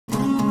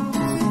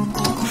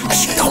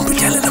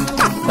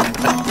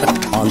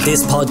On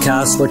this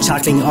podcast, we're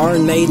tackling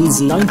Iron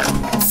Maiden's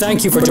 9th.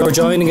 Thank you for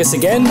joining us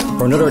again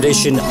for another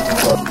edition.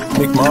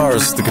 Mick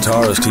Mars, the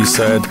guitarist, he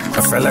said,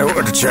 I fell out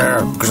of the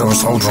chair because I was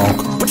so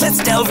drunk. But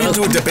let's delve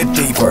into it a bit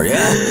deeper,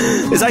 yeah?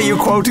 Is that you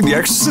quoting The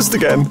Exorcist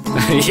again?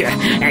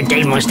 Yeah,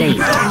 Dave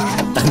Mustaine.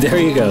 And there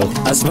you go.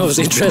 That's the most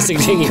interesting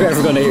thing you're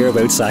ever going to hear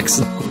about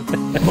Saxon.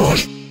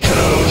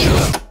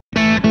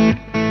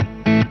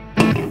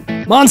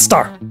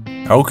 Monster!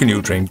 How can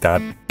you drink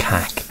that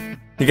cack?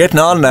 You're getting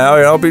on now,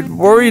 I'll be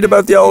worried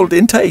about the old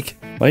intake.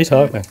 What are you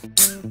talking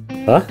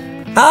about?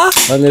 Huh?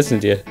 I'm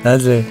listening to you.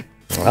 That's it.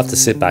 I'll have to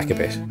sit back a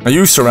bit. Are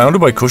you surrounded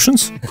by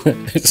cushions?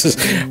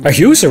 Are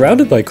you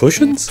surrounded by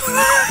cushions?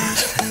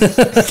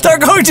 They're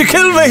going to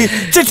kill me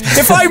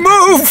if I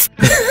move!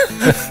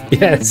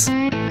 Yes.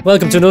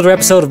 Welcome to another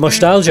episode of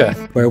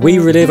Moshtalgia, where we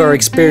relive our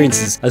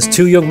experiences as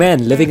two young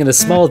men living in a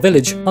small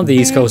village on the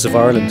east coast of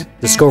Ireland,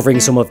 discovering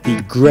some of the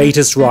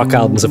greatest rock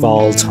albums of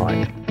all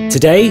time.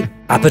 Today,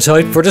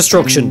 Appetite for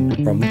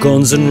Destruction from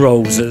Guns N'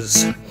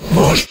 Roses.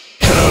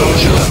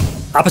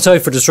 Moshtalgia.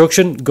 Appetite for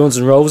Destruction, Guns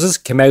N' Roses,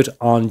 came out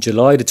on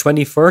July the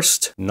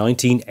 21st,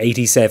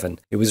 1987.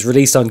 It was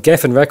released on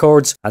Geffen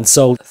Records and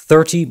sold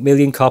 30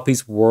 million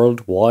copies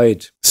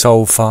worldwide.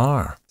 So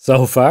far.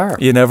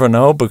 You never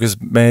know, because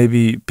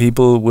maybe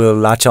people will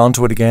latch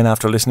onto it again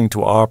after listening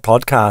to our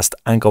podcast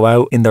and go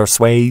out in their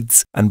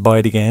suedes and buy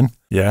it again.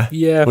 Yeah.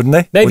 Wouldn't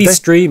they? Maybe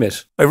stream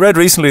it. I read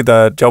recently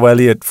that Joe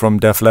Elliott from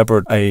Def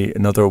Leppard,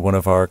 another one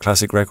of our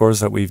classic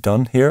records that we've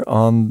done here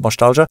on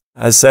Moshtalgia,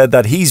 has said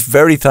that he's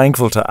very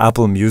thankful to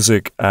Apple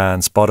Music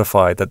and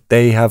Spotify that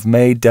they have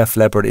made Def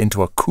Leppard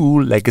into a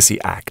cool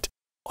legacy act.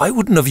 I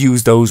wouldn't have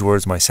used those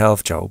words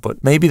myself, Joe,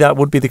 but maybe that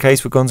would be the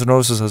case with Guns N'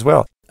 Roses as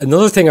well.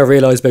 Another thing I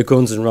realised about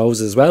Guns N'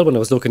 Roses as well when I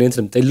was looking into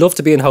them, they love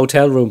to be in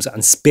hotel rooms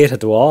and spit at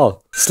the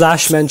wall.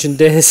 Slash mentioned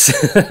this.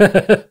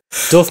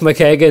 Duff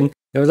McKagan,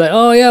 they were like,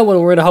 oh yeah,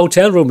 well, we're in a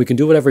hotel room, we can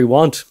do whatever we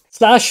want.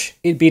 Slash,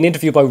 he'd been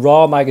interviewed by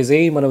Raw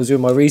magazine when I was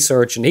doing my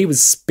research, and he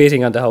was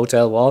spitting on the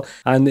hotel wall.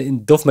 And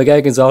in Duff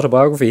McKagan's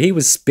autobiography, he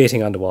was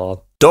spitting on the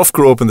wall. Duff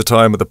grew up in the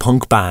time of the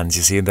punk bands,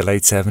 you see, in the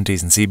late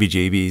 70s, and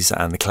CBGBs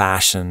and the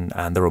Clash and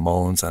the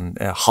Ramones, and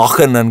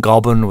Hockin' and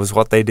Gobbin was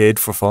what they did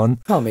for fun.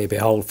 Oh, maybe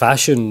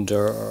old-fashioned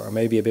or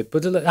maybe a bit,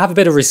 but have a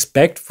bit of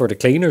respect for the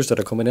cleaners that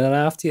are coming in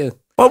after you.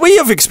 Well, we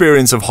have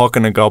experience of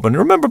Hockin' and Gobbin.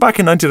 Remember back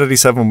in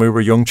 1987 when we were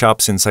young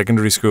chaps in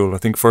secondary school, I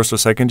think first or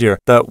second year,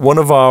 that one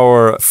of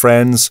our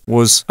friends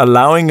was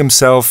allowing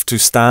himself to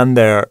stand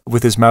there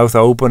with his mouth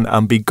open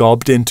and be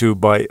gobbed into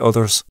by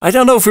others. I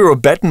don't know if we were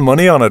betting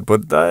money on it,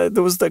 but there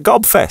was the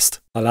gob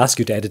fest. I'll ask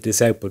you to edit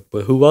this out,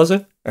 but who was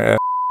it? Yeah.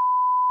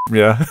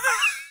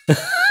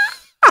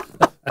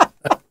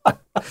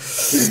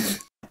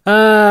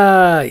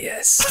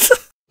 Yes.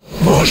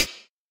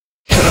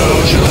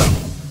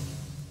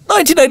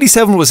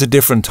 1987 was a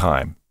different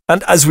time.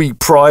 And as we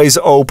prise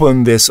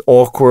open this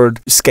awkward,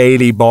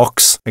 scaly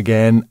box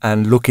again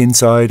and look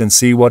inside and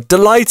see what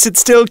delights it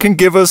still can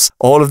give us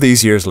all of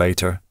these years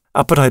later,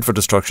 Appetite for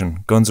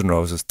Destruction, Guns N'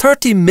 Roses,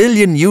 30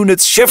 million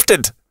units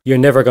shifted. You're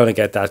never going to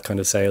get that kind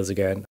of sales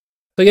again.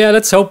 So yeah,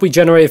 let's hope we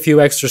generate a few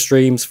extra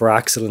streams for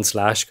Axl and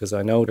Slash, because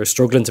I know they're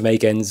struggling to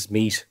make ends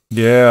meet.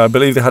 Yeah, I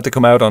believe they had to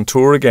come out on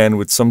tour again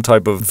with some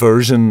type of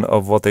version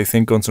of what they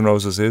think Guns N'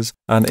 Roses is.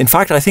 And in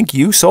fact, I think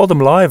you saw them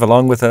live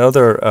along with the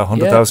other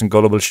 100,000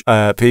 gullible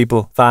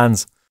people,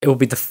 fans. It will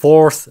be the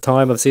fourth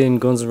time I've seen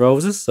Guns N'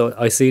 Roses. So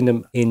I seen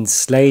them in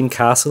Slane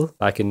Castle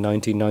back in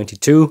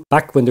 1992,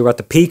 back when they were at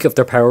the peak of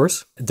their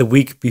powers. The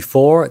week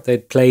before,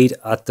 they'd played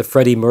at the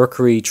Freddie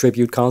Mercury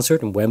tribute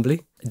concert in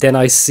Wembley. Then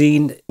I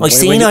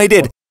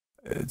did.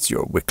 It's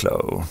your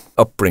Wicklow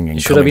upbringing.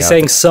 Should I be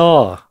saying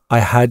saw? I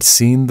had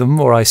seen them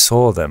or I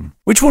saw them.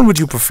 Which one would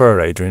you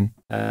prefer, Adrian?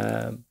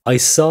 I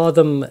saw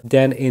them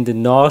then in the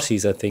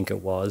noughties, I think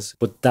it was,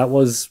 but that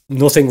was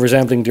nothing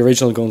resembling the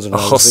original Guns N'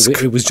 Roses.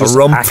 It was just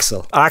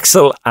Axl.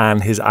 Axl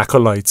and his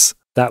acolytes.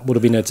 That would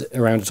have been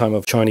around the time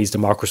of Chinese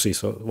democracy,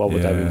 so what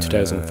would that be,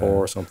 2004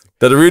 or something?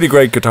 They had a really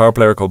great guitar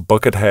player called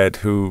Buckethead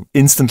who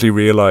instantly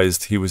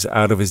realised he was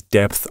out of his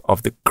depth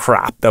of the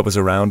crap that was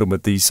around him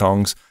with these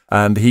songs,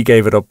 and he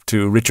gave it up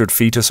to Richard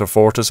Fetus or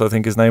Fortus, I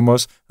think his name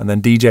was, and then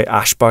DJ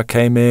Ashbach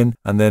came in,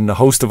 and then a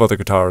host of other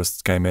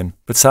guitarists came in.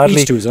 But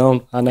sadly... Each to his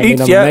own, and I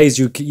mean, I'm amazed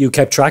you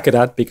kept track of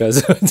that,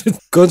 because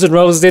Guns N'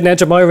 Roses didn't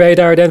enter my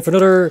radar then for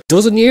another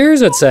dozen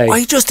years, I'd say.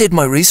 I just did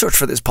my research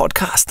for this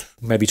podcast.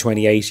 Maybe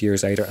 28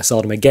 years later, I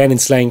saw them again in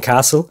Slane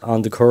Castle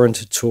on the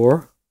current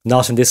tour.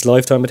 Not in This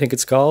Lifetime, I think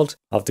it's called.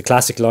 Of the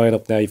classic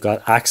lineup now, you've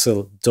got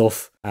Axl,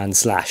 Duff and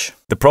Slash.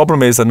 The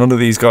problem is that none of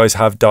these guys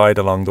have died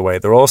along the way.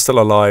 They're all still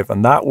alive,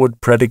 and that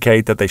would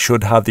predicate that they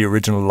should have the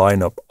original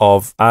lineup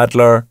of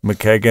Adler,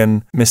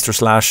 McKagan, Mr.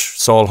 Slash,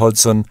 Saul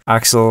Hudson,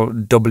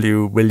 Axl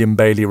W, William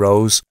Bailey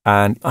Rose,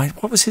 and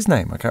what was his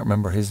name? I can't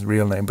remember his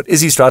real name, but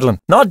Izzy Stradlin.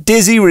 Not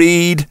Dizzy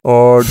Reed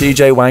or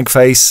DJ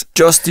Wankface,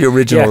 just the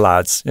original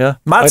lads. Yeah,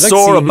 Matt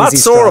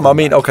Sorum. I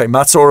mean, okay,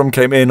 Matt Sorum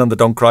came in on the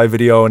Don't Cry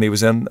video, and he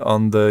was in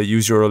on the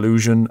Use Your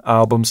Illusion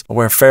albums,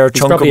 where fair He's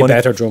chunk of money. He's probably a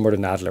better drummer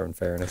than Adler, in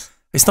fairness.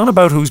 It's not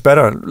about who's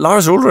better.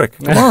 Lars Ulrich,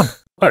 come on.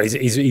 Well,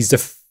 he's the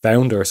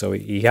founder, so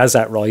he has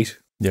that right.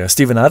 Yeah,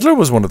 Steven Adler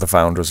was one of the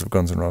founders of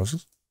Guns N'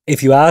 Roses.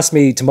 If you ask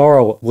me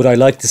tomorrow, would I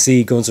like to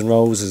see Guns N'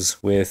 Roses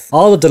with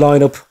all of the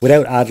lineup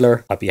without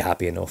Adler, I'd be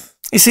happy enough.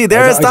 You see,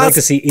 I'd like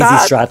to see Izzy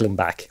Stradlin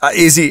back.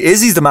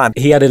 Izzy's the man.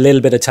 He had a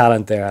little bit of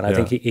talent there, and I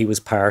think he was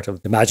part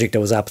of the magic that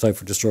was Appetite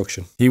for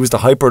Destruction. He was the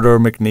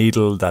hypodermic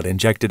needle that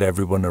injected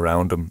everyone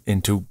around him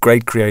into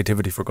great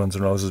creativity for Guns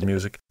N' Roses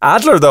music.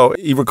 Adler, though,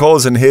 he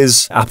recalls in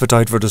his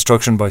Appetite for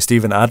Destruction by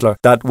Steven Adler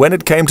that when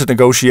it came to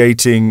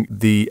negotiating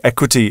the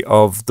equity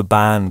of the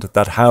band,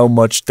 that how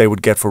much they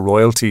would get for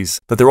royalties,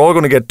 that they're all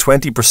going to get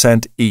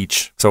 20%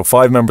 each. So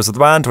 5 members of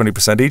the band,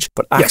 20% each.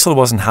 But Axl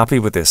wasn't happy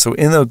with this. So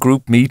in a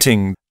group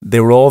meeting, they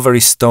were all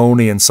very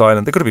stony and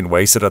silent. They could have been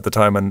wasted at the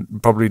time,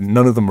 and probably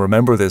none of them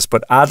remember this.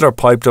 But Adler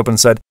piped up and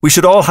said, "We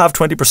should all have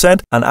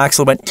 20%. And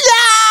Axl went, "No!"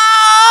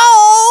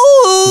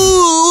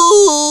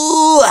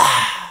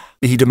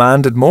 He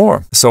demanded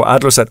more. So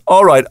Adler said,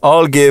 "All right,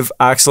 I'll give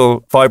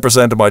Axl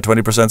 5% of my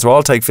 20%, so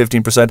I'll take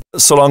 15%,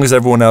 so long as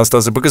everyone else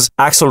does it," because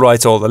Axl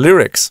writes all the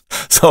lyrics.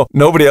 So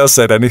nobody else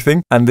said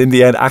anything. And in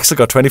the end, Axl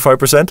got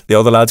 25%, the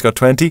other lads got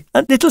 20%,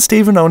 and little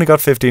Steven only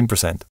got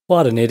 15%.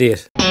 What an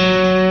idiot.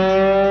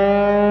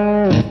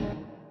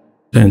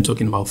 Then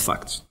talking about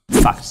facts.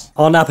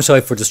 On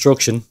Appetite for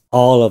Destruction,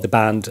 all of the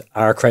band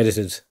are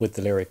credited with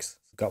the lyrics.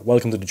 We've got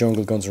Welcome to the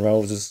Jungle, Guns N'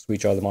 Roses,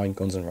 Sweet Child of Mine,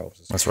 Guns N'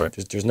 Roses. That's right.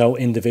 There's no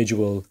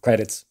individual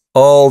credits.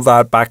 All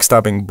that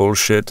backstabbing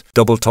bullshit,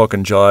 double tuck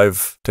and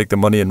jive, take the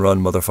money and run,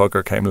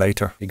 motherfucker, came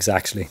later.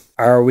 Exactly.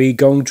 Are we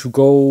going to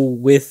go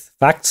with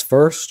facts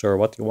first, or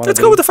what do you want to do? Let's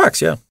go with the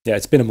facts, yeah. Yeah,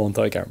 it's been a month,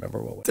 I can't remember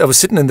what. I was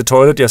sitting in the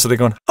toilet yesterday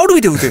going, how do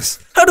we do this?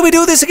 How do we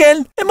do this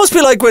again? It must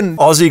be like when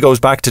Ozzy goes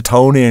back to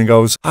Tony and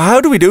goes, how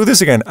do we do this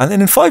again? And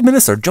then in 5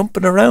 minutes they're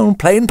jumping around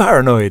playing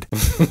Paranoid.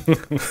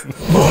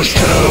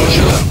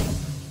 Moshtalgia.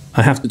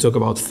 I have to talk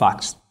about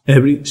facts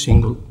every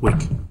single week.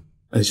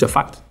 And it's a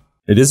fact.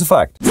 It is a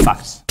fact.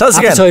 Facts. Tell us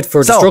again. Appetite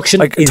for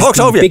Destruction is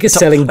the biggest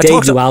selling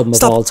debut album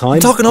of all time. I'm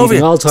talking over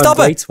you. Stop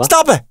it.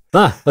 Stop it.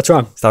 What's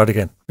wrong? Start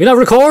again. You're not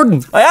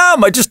recording. I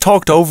am. I just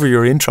talked over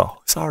your intro.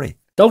 Sorry.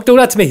 Don't do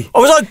that to me. I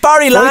was like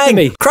Barry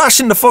Lang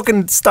crashing the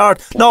fucking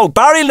start. No,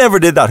 Barry never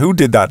did that. Who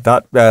did that?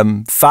 That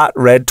fat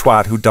red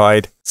twat who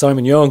died.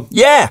 Simon Young.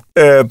 Yeah.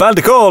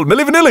 Band called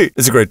Milli Vanilli.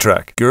 It's a great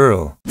track.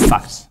 Girl.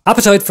 Facts.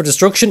 Appetite for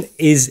Destruction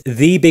is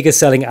the biggest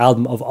selling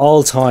album of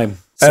all time.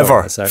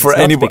 Ever. For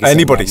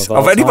anybody's.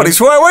 Of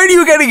anybody's. Where are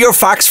you getting your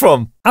facts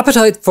from?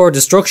 Appetite for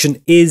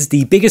Destruction is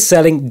the biggest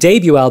selling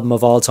debut album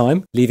of all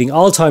time, leaving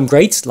all-time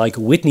greats like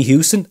Whitney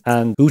Houston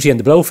and Booty and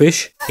the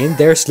Blowfish in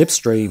their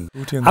slipstream.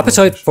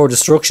 Appetite for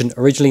Destruction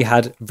originally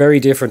had very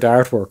different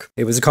artwork.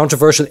 It was a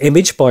controversial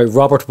image by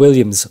Robert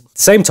Williams.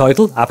 The same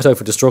title, Appetite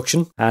for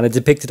Destruction, and it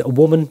depicted a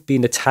woman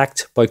being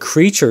attacked by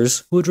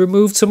creatures who had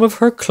removed some of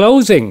her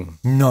clothing.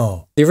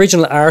 No. The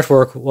original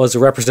artwork was a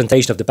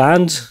representation of the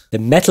band, the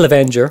Metal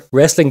Avenger,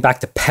 wrestling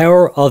back the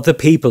power of the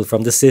people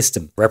from the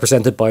system,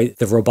 represented by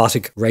the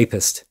robotic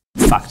rapist.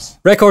 Facts.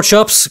 Record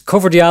shops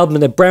covered the album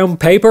in a brown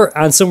paper,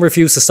 and some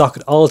refused to stock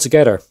it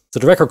altogether.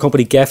 So the record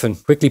company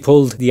Geffen quickly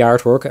pulled the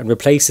artwork and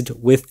replaced it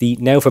with the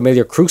now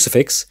familiar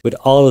crucifix with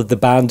all of the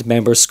band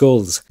members'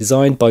 skulls,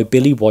 designed by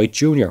Billy White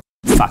Jr.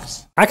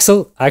 Facts.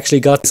 Axl actually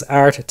got his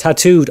art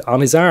tattooed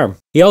on his arm.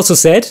 He also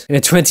said in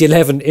a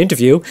 2011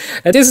 interview,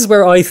 and this is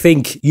where I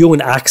think you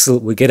and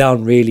Axl would get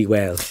on really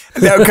well.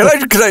 Now, can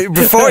I,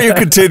 before you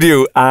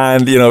continue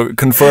and,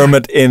 confirm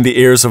it in the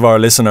ears of our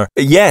listener,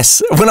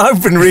 yes, when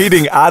I've been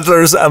reading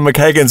Adler's and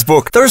McKagan's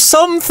book, there's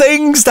some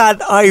things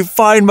that I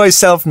find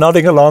myself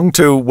nodding along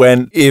to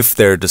when, if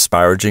they're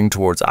disparaging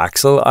towards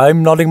Axl,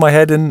 I'm nodding my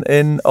head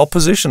in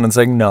opposition and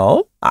saying,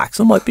 no,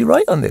 Axl might be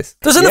right on this.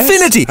 There's an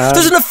affinity.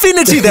 There's an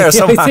affinity there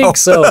somehow. I think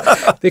so.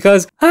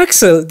 Because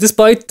Axl,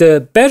 despite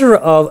the better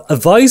of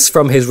advice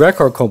from his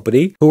record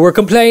company, who were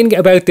complaining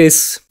about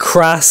this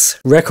crass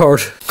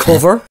record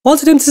cover,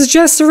 wanted him to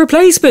suggest a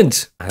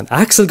replacement. And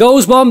Axl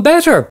goes one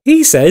better.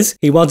 He says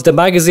he wanted a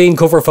magazine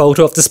cover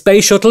photo of the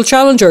Space Shuttle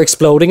Challenger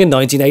exploding in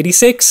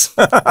 1986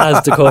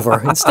 as the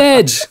cover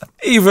instead.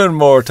 Even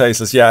more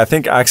tasteless. Yeah, I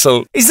think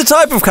Axl, he's the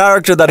type of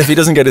character that if he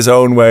doesn't get his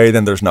own way,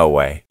 then there's no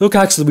way. Look,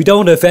 Axl, we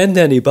don't offend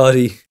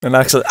anybody. And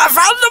Axl, I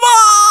found them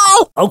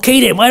all!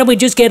 Okay then, why don't we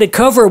just get a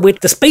cover with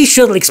the space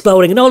shuttle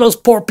exploding and all those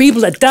poor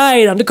people that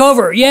died on the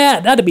cover? Yeah,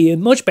 that'd be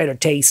in much better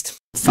taste.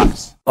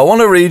 Facts. I want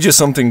to read you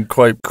something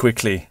quite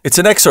quickly. It's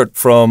an excerpt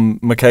from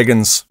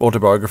McKagan's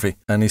autobiography,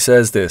 and he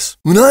says this.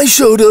 When I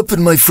showed up at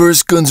my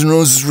first Guns N'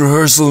 Roses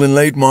rehearsal in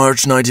late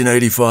March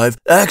 1985,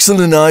 Axl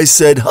and I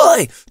said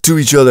hi to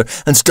each other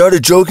and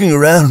started joking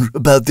around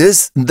about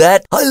this and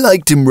that. I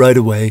liked him right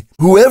away.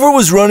 Whoever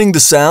was running the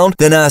sound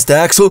then asked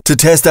Axl to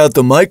test out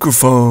the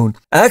microphone.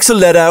 Axl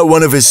let out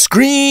one of his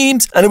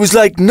screams, and it was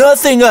like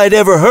nothing I'd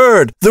ever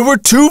heard. There were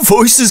two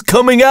voices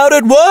coming out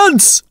at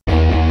once.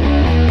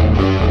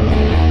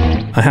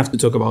 I have to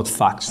talk about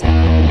facts.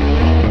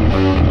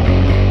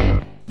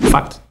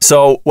 fact.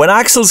 So when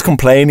Axel's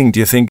complaining, do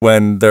you think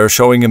when they're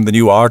showing him the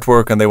new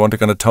artwork and they want to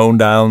kind of tone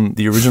down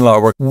the original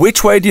artwork,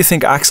 which way do you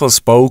think Axel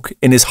spoke?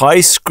 In his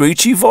high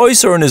screechy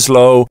voice or in his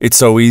low it's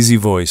so easy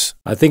voice?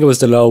 I think it was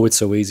the low It's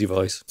So Easy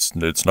voice.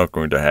 It's not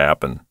going to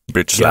happen.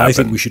 Bitch Yeah, I slapping.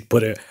 think we should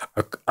put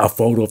a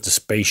photo of the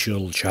Space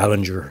Shuttle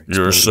Challenger.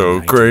 You're exploding so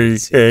in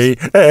great.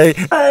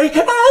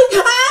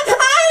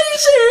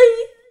 1986.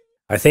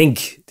 I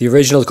think the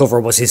original cover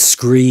was his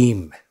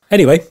scream.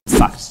 Anyway,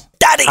 Facts.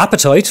 Daddy!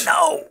 Appetite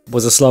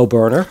was a slow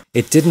burner.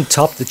 It didn't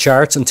top the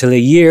charts until a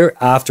year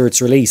after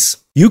its release.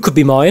 You Could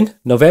Be Mine,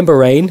 November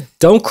Rain,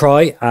 Don't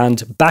Cry,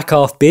 and Back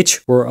Off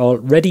Bitch were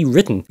already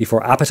written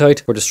before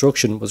Appetite for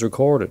Destruction was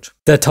recorded.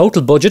 The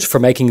total budget for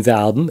making the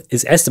album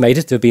is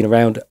estimated to have been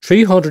around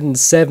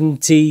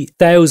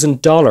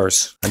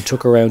 $370,000 and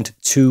took around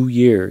 2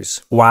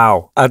 years.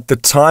 Wow. At the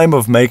time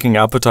of making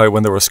Appetite,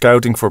 when they were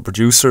scouting for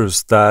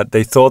producers, that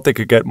they thought they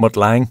could get Mutt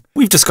Lange.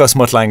 We've discussed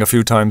Mutt Lange a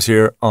few times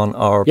here on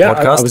our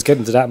podcast. I was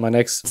getting to that in my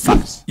next.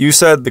 Facts. You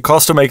said the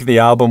cost of making the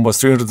album was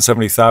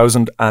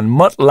 $370,000, and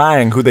Mutt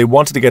Lange, who they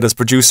wanted to get as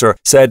producer,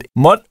 said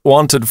Mutt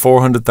wanted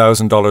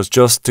 $400,000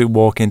 just to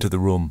walk into the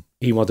room.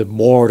 He wanted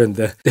more than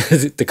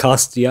the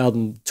cost the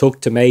album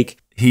took to make.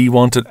 He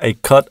wanted a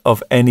cut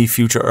of any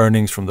future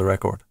earnings from the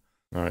record.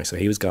 All right, so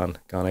he was gone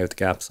out the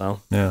gap.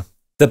 So Yeah.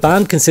 the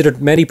band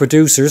considered many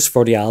producers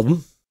for the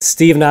album.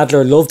 Steven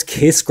Adler loved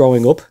Kiss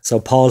growing up, so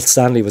Paul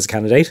Stanley was a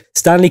candidate.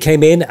 Stanley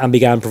came in and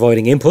began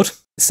providing input.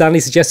 Stanley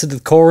suggested the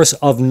chorus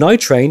of Night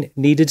Train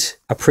needed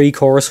a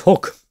pre-chorus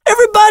hook.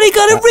 Everybody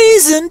got a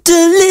reason to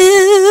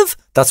live.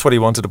 That's what he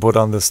wanted to put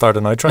on the start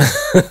of Night Train.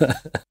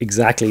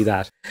 Exactly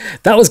that.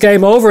 That was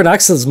game over in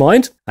Axel's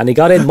mind, and he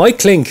got in Mike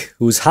Klink,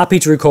 who was happy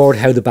to record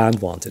how the band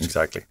wanted.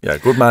 Exactly. Yeah,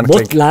 good man.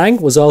 Mutt Klink.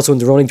 Lange was also in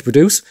the running to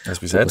produce,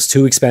 As we but said. it was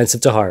too expensive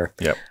to hire.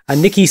 Yep.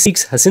 And Nicky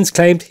Six has since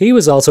claimed he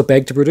was also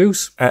begged to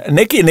produce.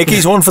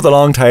 Nicky's one for the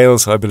long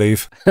tails, I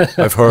believe.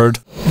 I've heard.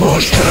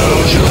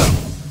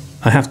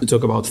 I have to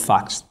talk about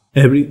facts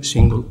every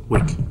single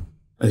week.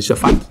 And it's a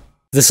fact.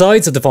 The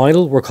sides of the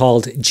vinyl were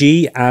called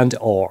G and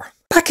R.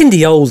 Back in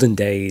the olden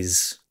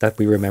days that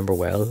we remember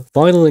well,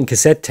 vinyl and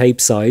cassette tape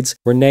sides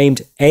were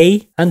named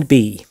A and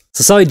B.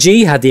 So side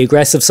G had the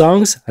aggressive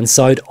songs, and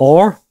side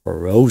R, or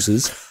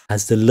Roses,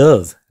 has the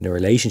love and the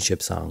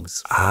relationship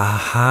songs.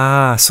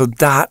 Aha, so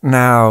that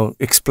now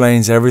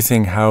explains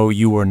everything, how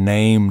you were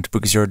named,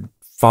 because your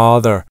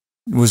father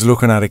was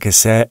looking at a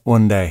cassette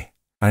one day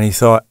and he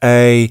thought,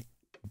 A,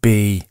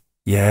 B,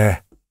 yeah,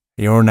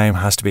 your name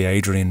has to be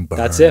Adrian Byrne.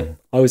 That's it.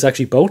 I was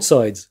actually both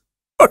sides.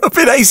 You're a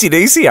bit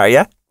AC/DC, are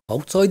you?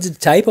 Both sides of the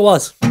tape I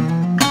was.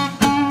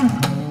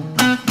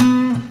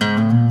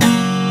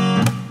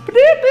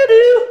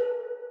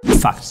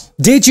 Facts.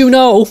 Did you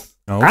know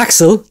No.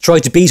 Axel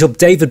tried to beat up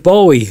David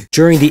Bowie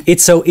during the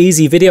It's So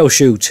Easy video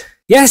shoot?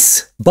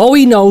 Yes,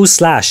 Bowie knows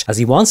Slash, as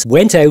he once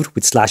went out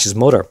with Slash's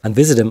mother and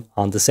visited him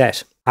on the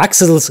set.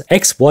 Axel's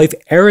ex-wife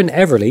Erin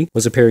Everly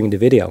was appearing in the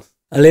video.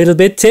 A little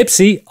bit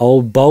tipsy,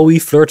 old Bowie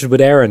flirted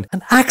with Erin,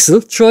 and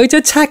Axel tried to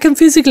attack him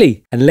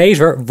physically and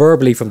later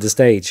verbally from the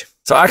stage.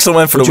 So Axel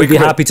went for But the you'll be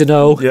wicked. happy to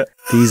know Yeah.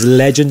 these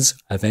legends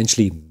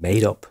eventually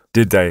made up.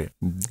 Did they?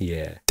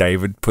 Yeah.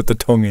 David put the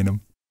tongue in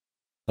him.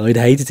 I'd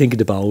hate to think of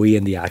the Bowie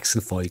and the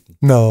Axel fighting.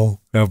 No,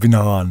 it would be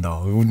not on,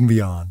 no. It wouldn't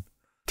be on.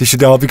 They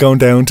should all be going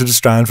down to the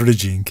Strand for the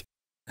jink.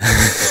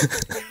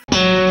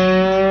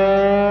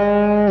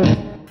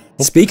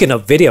 Speaking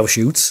of video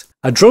shoots,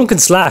 a drunken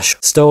Slash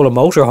stole a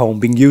motorhome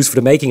being used for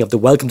the making of the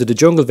Welcome to the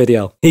Jungle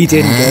video. He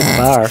didn't get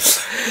far.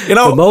 You The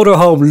know,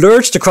 motorhome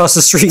lurched across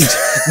the street,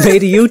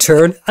 made a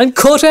U-turn and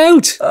cut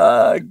out.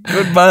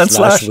 good man,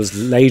 Slash Slash. was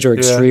later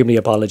extremely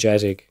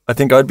apologetic. I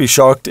think I'd be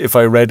shocked if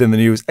I read in the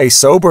news, a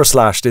sober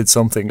Slash did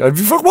something. I'd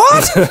be like,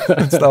 what?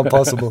 It's not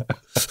possible.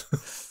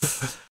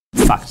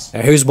 Facts.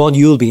 Now, here's one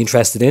you'll be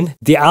interested in.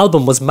 The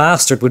album was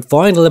mastered with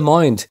vinyl in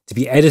mind to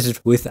be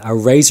edited with a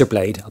razor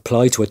blade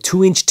applied to a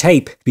 2-inch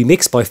tape to be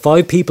mixed by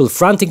 5 people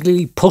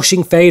frantically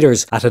pushing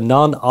faders at a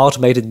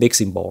non-automated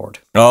mixing board.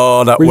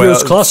 Oh, that We well.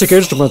 used classic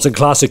instruments and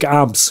classic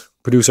amps,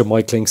 producer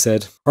Mike Klink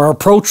said. Our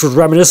approach was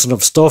reminiscent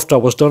of stuff that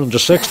was done in the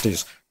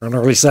 60s and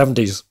early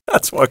 70s.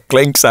 That's what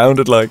Clink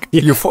sounded like.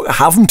 You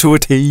have him to a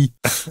T.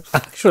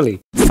 Actually,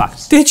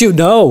 Facts. did you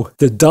know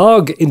the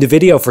dog in the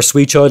video for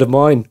Sweet Child of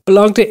Mine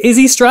belonged to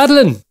Izzy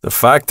Stradlin? The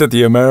fact that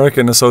the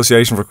American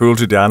Association for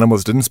Cruelty to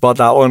Animals didn't spot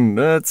that one,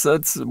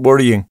 it's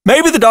worrying.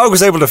 Maybe the dog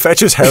was able to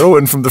fetch his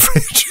heroin from the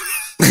fridge.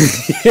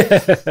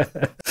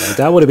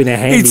 That would have been a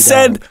handy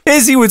dog.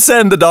 Izzy would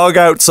send the dog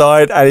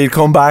outside and he'd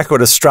come back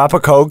with a strap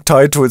of coke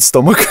tied to its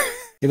stomach.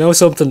 You know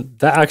something?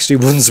 That actually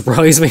wouldn't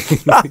surprise me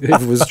if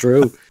it was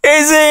true.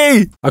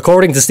 Izzy!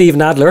 According to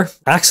Steven Adler,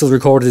 Axl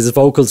recorded his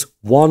vocals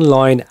one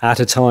line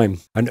at a time,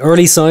 an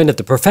early sign of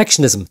the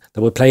perfectionism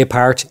that would play a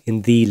part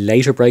in the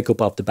later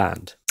breakup of the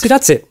band. See,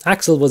 that's it.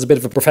 Axl was a bit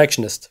of a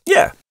perfectionist.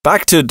 Yeah,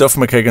 Back to Duff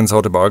McKagan's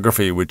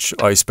autobiography, which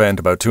I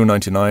spent about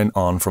 $2.99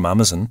 on from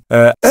Amazon.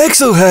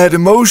 Axl had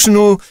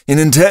emotional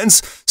and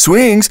intense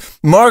swings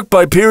marked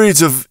by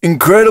periods of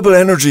incredible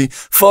energy,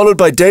 followed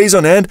by days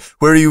on end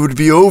where he would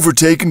be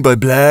overtaken by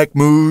black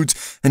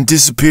moods and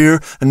disappear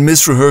and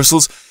miss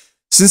rehearsals.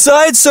 Since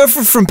I had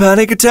suffered from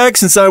panic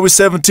attacks since I was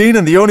 17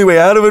 and the only way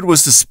out of it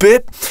was to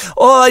spit,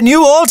 I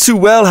knew all too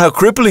well how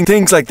crippling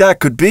things like that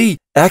could be.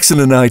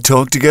 Axl and I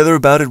talked together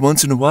about it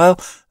once in a while,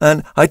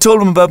 and I told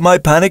him about my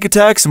panic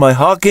attacks and my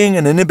hawking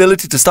and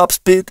inability to stop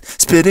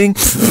spitting.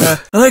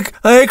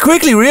 I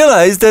quickly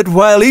realized that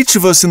while each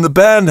of us in the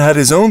band had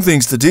his own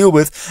things to deal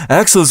with,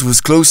 Axl's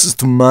was closest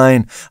to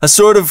mine, a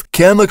sort of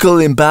chemical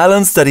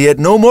imbalance that he had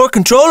no more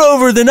control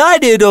over than I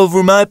did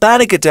over my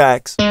panic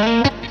attacks.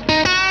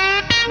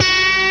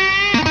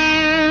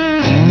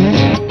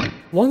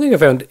 One thing I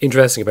found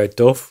interesting about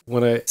Duff,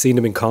 when I seen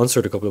him in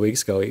concert a couple of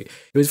weeks ago, he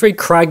was very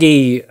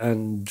craggy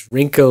and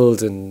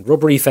wrinkled and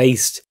rubbery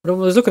faced. But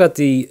when I was looking at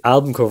the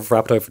album cover for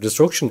Appetite for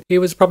Destruction, he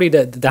was probably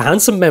the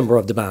handsome member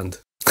of the band.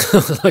 I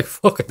was like,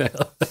 fucking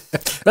hell.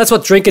 That's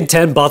what drinking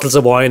 10 bottles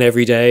of wine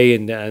every day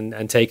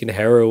and taking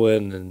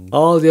heroin and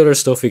all the other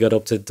stuff he got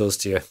up to does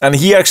to you. And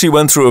he actually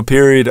went through a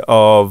period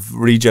of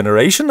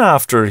regeneration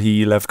after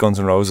he left Guns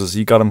N' Roses.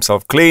 He got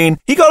himself clean.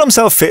 He got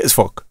himself fit as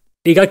fuck.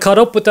 He got caught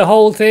up with the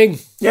whole thing.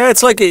 Yeah,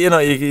 it's like,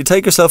 you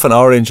take yourself an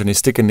orange and you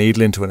stick a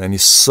needle into it and you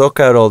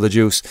suck out all the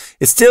juice.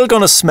 It's still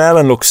going to smell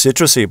and look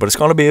citrusy, but it's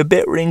going to be a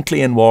bit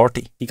wrinkly and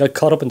warty. He got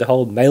caught up in the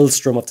whole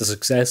maelstrom of the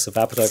success of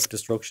Appetite for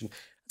Destruction.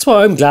 That's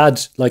why I'm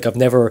glad, I've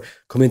never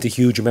come into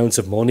huge amounts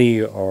of money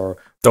or...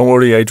 Don't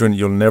worry, Adrian,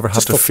 you'll never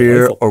have to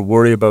fear or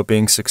worry about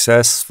being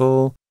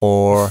successful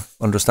or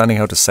understanding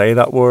how to say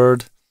that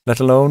word, let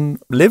alone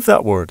live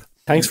that word.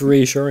 Thanks for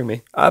reassuring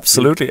me.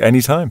 Absolutely,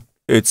 anytime.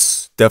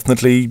 It's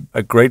definitely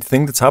a great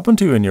thing that's happened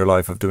to you in your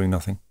life of doing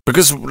nothing.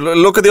 Because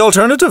look at the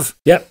alternative.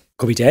 Yeah,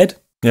 could be dead.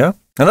 Yeah.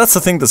 And that's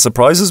the thing that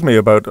surprises me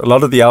about a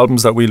lot of the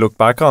albums that we look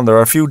back on. There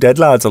are a few dead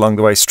lads along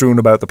the way strewn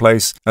about the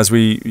place as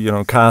we,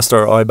 cast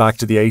our eye back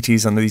to the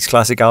 80s and these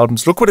classic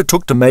albums. Look what it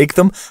took to make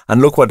them and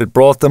look what it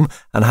brought them,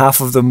 and half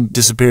of them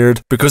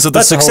disappeared because of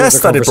the success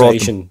that it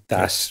brought them.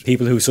 That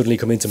people who suddenly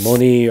come into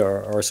money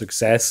or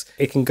success,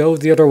 it can go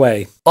the other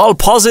way. I'll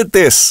posit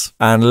this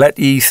and let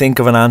ye think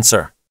of an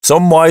answer.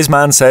 Some wise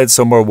man said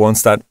somewhere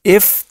once that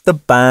if the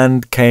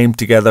band came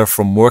together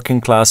from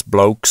working class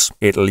blokes,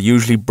 it'll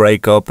usually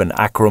break up in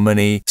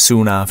acrimony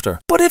soon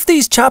after. But if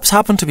these chaps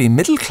happen to be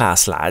middle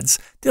class lads,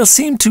 they'll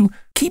seem to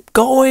keep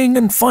going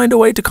and find a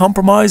way to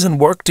compromise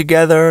and work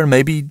together and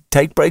maybe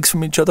take breaks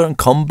from each other and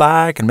come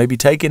back and maybe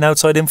take in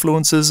outside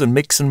influences and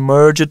mix and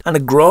merge it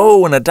and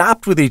grow and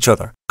adapt with each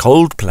other.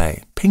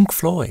 Coldplay, Pink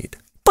Floyd.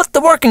 But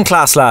the working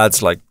class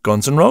lads like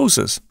Guns N'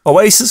 Roses,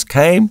 Oasis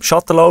came,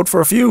 shot the load for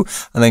a few,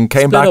 and then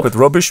came back with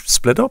rubbish,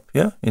 split up,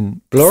 yeah.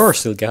 In Blur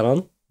still get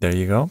on. There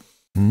you go.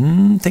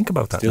 Think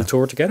about that. Still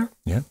tour together.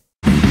 Yeah.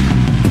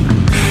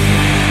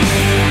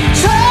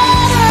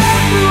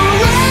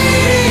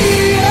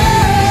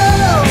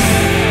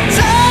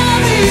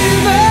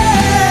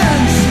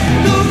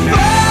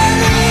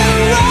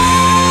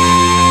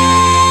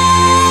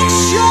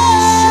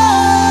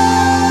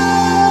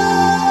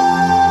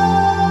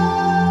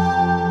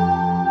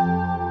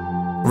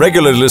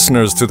 Regular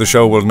listeners to the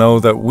show will know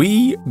that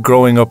we,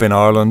 growing up in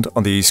Ireland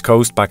on the East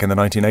Coast back in the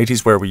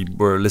 1980s, where we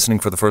were listening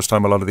for the first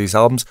time a lot of these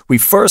albums, we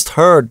first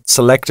heard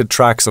selected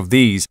tracks of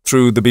these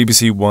through the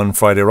BBC One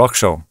Friday Rock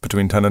Show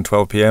between 10 and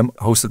 12 p.m,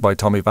 hosted by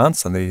Tommy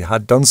Vance, and they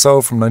had done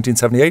so from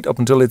 1978 up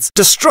until its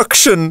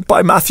destruction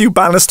by Matthew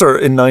Bannister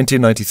in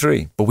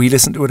 1993. But we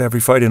listened to it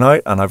every Friday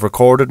night, and I've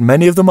recorded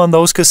many of them on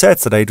those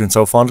cassettes that Adrian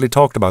so fondly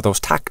talked about,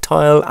 those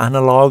tactile,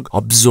 analogue,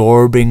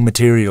 absorbing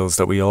materials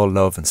that we all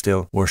love and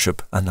still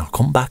worship. And they'll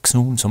come back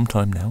soon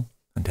sometime now,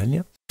 I'm telling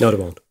you. No, they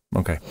won't.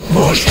 Okay.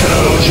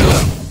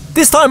 Moshtalgia.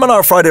 This time on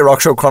our Friday Rock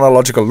Show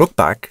chronological look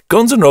back,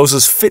 Guns N'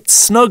 Roses fit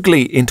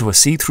snugly into a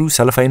see-through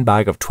cellophane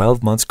bag of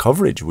 12 months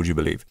coverage, would you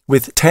believe?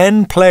 With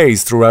 10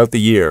 plays throughout the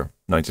year,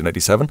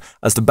 1987,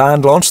 as the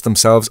band launched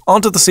themselves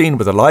onto the scene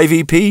with a live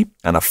EP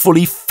and a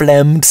fully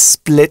phlegmed,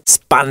 split,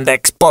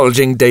 spandex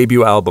bulging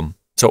debut album.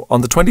 So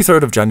on the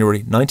 23rd of January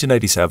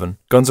 1987,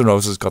 Guns N'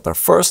 Roses got their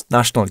first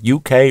national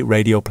UK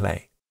radio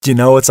play. Do you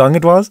know what song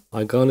it was?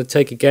 I'm going to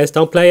take a guess.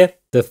 Don't play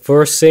it. The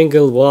first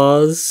single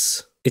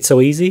was It's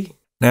So Easy.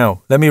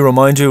 Now, let me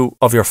remind you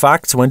of your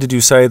facts. When did you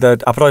say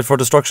that Appetite for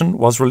Destruction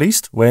was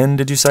released? When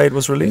did you say it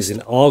was released? It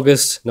was in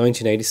August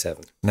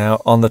 1987.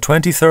 Now, on the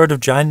 23rd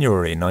of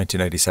January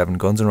 1987,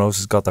 Guns N'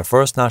 Roses got their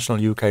first national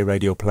UK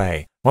radio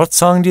play. What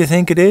song do you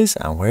think it is,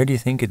 and where do you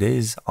think it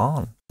is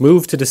on?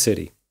 Move to the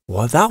City.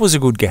 Well, that was a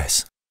good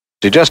guess.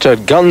 You just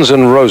heard Guns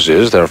N'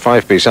 Roses. They're a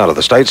 5-piece out of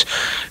the States.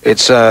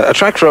 It's a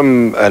track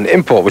from an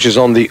import which is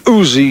on the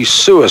Uzi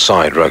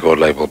Suicide record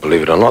label,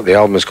 believe it or not. The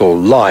album is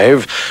called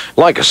Live,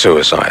 Like a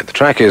Suicide. The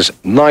track is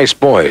Nice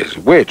Boys,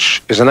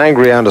 which is an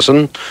Angry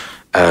Anderson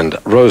and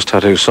Rose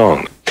Tattoo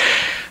song.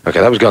 Okay,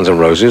 that was Guns N'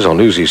 Roses on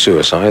Uzi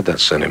Suicide.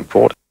 That's an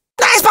import.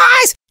 Nice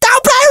Boys!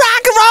 Don't play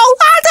rock and roll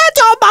on the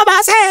top of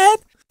my head!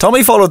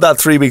 Tommy followed that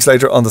 3 weeks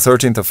later on the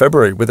 13th of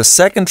February with a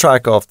second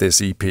track off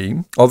this EP,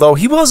 although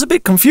he was a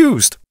bit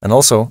confused. And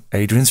also,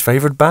 Adrian's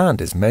favourite band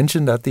is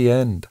mentioned at the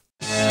end.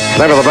 The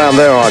name of the band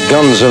there are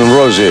Guns N'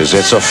 Roses.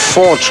 It's a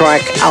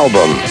 4-track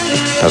album.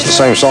 Has the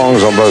same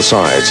songs on both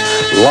sides.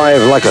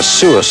 Live Like a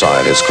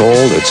Suicide, it's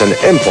called. It's an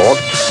import,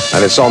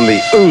 and it's on the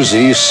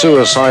Uzi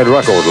Suicide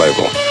record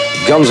label.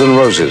 Guns N'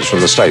 Roses from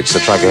the States. The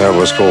track you heard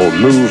was called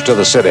Move to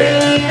the City.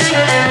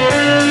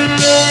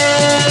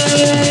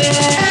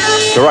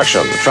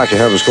 Correction, the track you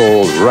heard was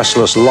called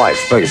Restless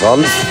Life. Beg your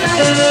pardon.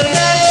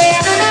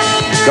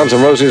 Guns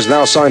N' Roses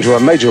now signed to a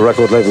major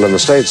record label in the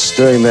States,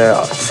 doing their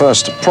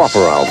first proper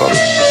album.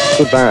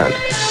 Good band.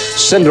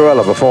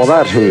 Cinderella before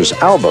that, whose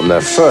album,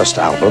 their first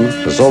album,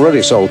 has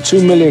already sold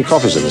 2 million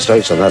copies in the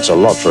States, and that's a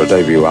lot for a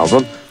debut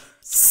album.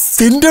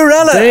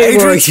 Cinderella! They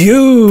were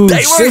huge! They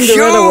were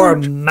Cinderella were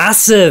huge.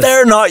 massive!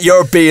 They're not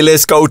your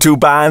B-list go-to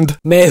band.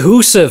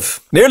 Mahusive.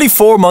 Nearly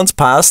 4 months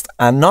passed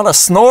and not a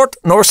snort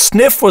nor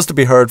sniff was to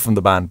be heard from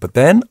the band. But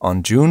then,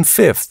 on June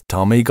 5th,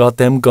 Tommy got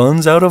them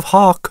guns out of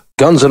hock.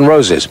 Guns N'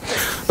 Roses.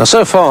 Now,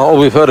 so far, all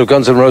we've heard of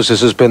Guns N'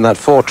 Roses has been that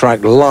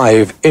 4-track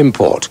live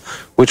import,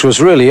 which was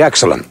really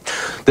excellent.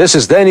 This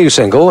is their new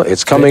single.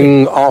 It's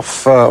coming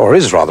off, or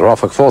is rather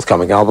off, a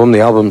forthcoming album.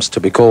 The album's to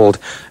be called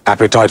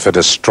Appetite for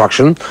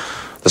Destruction.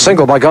 The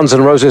single by Guns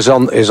N' Roses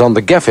is on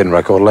the Geffen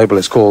record label.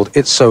 It's called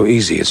It's So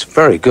Easy. It's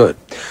very good.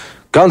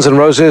 Guns N'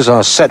 Roses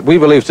are set, we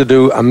believe, to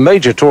do a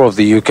major tour of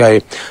the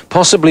UK,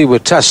 possibly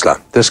with Tesla,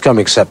 this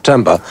coming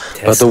September.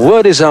 Tesla. But the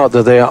word is out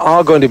that they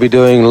are going to be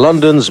doing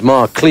London's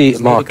Marquee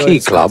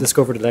Club.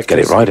 Get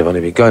it right, I've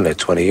only been going there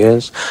 20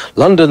 years.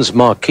 London's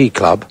Marquee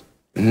Club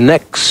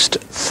next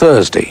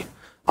Thursday.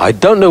 I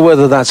don't know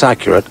whether that's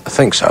accurate. I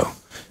think so.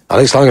 At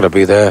least I'm going to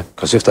be there,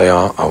 because if they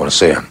are, I want to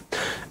see them.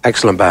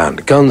 Excellent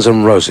band. Guns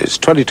N' Roses.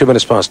 22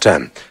 minutes past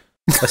 10.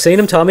 I seen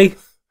them, Tommy.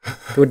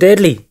 They were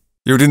deadly.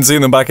 You didn't see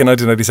them back in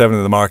 1997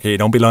 in the Marquee,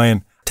 don't be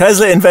lying.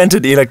 Tesla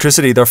invented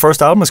electricity. Their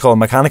first album is called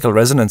Mechanical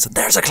Resonance. And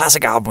there's a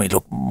classic album we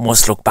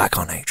must look back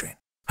on, Adrian.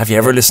 Have you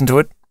ever listened to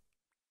it?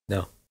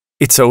 No.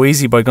 It's So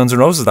Easy by Guns N'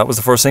 Roses. That was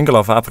the first single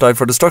off Appetite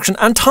for Destruction.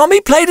 And Tommy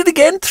played it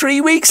again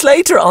 3 weeks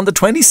later on the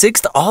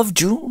 26th of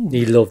June.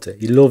 He loved it.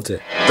 He loved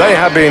it. They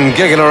have been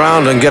gigging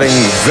around and getting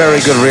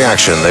very good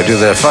reaction. They do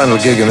their final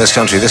gig in this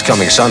country this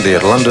coming Sunday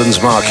at London's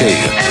Marquee.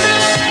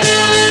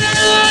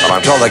 And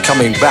I'm told they're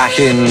coming back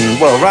in,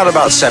 well, around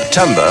about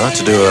September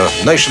to do a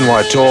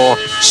nationwide tour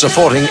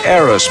supporting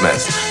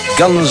Aerosmith.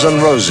 Guns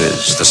N'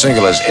 Roses. The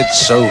single is It's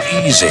So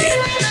Easy.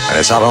 And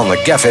it's out on the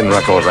Geffen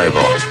record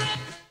label.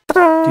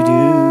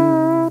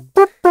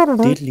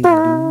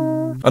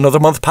 Another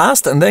month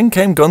passed and then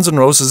came Guns N'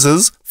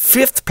 Roses'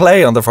 fifth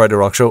play on the Friday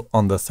Rock Show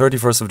on the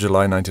 31st of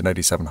July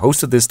 1987,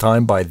 hosted this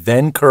time by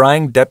then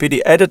Kerrang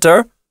deputy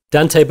editor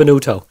Dante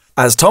Benuto.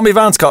 As Tommy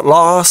Vance got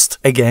lost,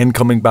 again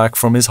coming back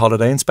from his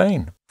holiday in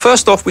Spain.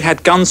 First off, we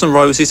had Guns N'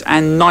 Roses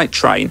and Night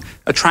Train,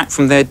 a track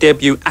from their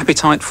debut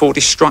Appetite for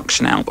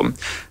Destruction album.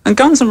 And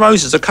Guns N'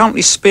 Roses are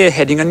currently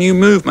spearheading a new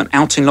movement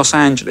out in Los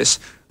Angeles,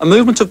 a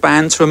movement of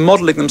bands who are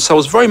modelling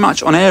themselves very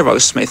much on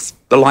Aerosmith,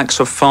 the likes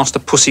of Faster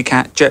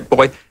Pussycat, Jet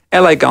Boy,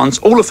 LA Guns,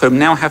 all of whom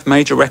now have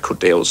major record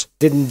deals.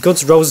 Didn't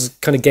Guns N' Roses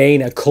kind of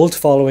gain a cult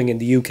following in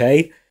the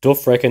UK?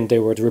 Duff reckoned they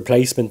were the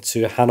replacement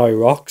to Hanoi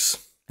Rocks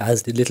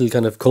as the little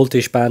kind of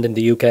cultish band in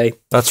the UK.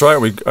 That's right.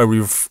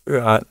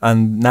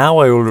 And now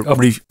I will... Oh,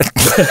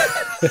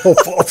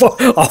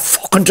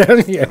 fucking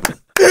telling you.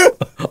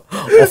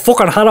 Oh,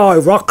 fucking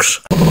Hanoi Rocks.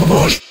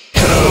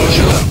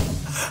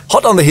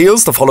 Hot on the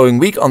heels the following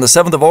week, on the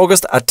 7th of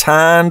August, a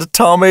tanned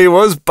Tommy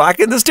was back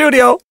in the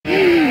studio.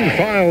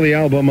 File the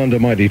album under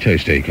Mighty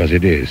Tasty, because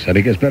it is, and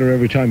it gets better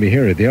every time you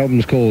hear it. The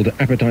album's called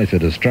Appetite for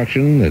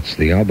Destruction. It's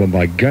the album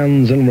by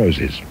Guns N'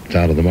 Roses. It's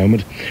out at the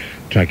moment.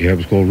 The track you heard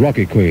was called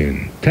Rocket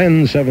Queen.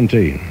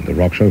 10:17, the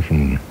rock show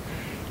from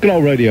good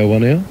old Radio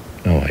 1 here.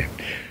 How are you?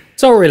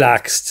 So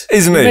relaxed.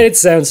 Isn't He it? made it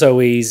sound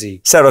so easy.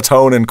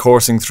 Serotonin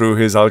coursing through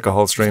his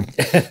alcohol stream.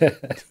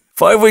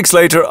 5 weeks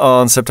later,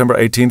 on September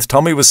 18th,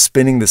 Tommy was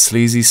spinning the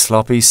sleazy,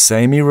 sloppy,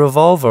 samey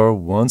revolver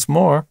once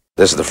more.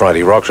 This is the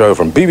Friday Rock Show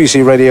from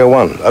BBC Radio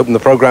 1. Open the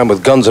programme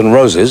with Guns N'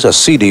 Roses, a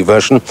CD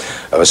version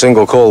of a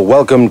single called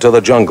Welcome to the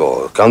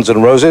Jungle. Guns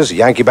N' Roses,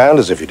 Yankee band,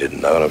 as if you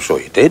didn't know, and I'm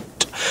sure you did.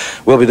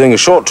 We'll be doing a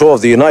short tour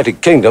of the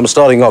United Kingdom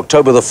starting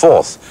October the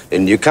 4th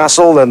in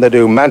Newcastle. Then they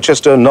do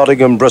Manchester,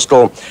 Nottingham,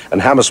 Bristol,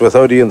 and Hammersmith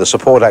Odeon. The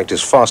support act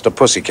is Faster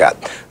Pussycat,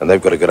 and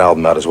they've got a good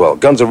album out as well.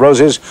 Guns N'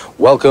 Roses,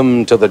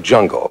 Welcome to the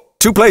Jungle.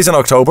 2 plays in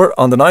October,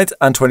 on the 9th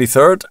and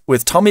 23rd,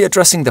 with Tommy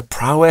addressing the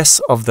prowess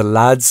of the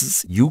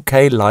lads'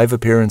 UK live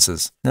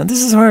appearances. Now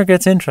this is where it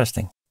gets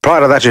interesting. Prior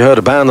to that, you heard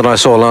a band that I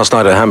saw last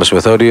night at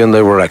Hammersmith Odeon.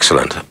 They were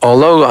excellent.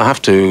 Although I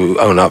have to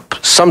own up,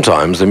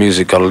 sometimes the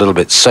music got a little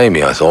bit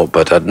samey, I thought,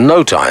 but at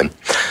no time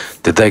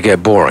did they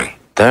get boring.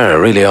 They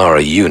really are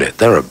a unit.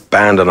 They're a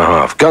band and a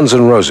half. Guns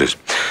N' Roses.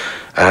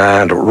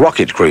 And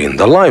Rocket Queen,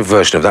 the live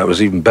version of that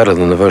was even better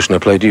than the version I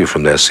played you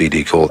from their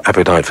CD called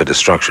Appetite for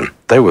Destruction.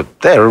 They're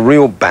a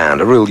real band,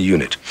 a real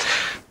unit.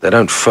 They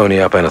don't phony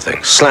up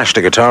anything. Slash,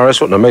 the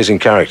guitarist, what an amazing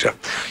character.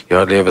 You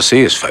hardly ever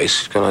see his face.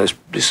 He's got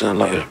this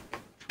like a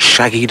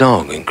shaggy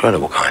dog,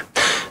 incredible guy.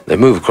 They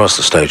move across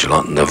the stage a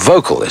lot, and the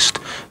vocalist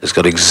has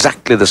got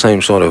exactly the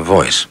same sort of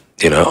voice,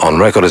 you know, on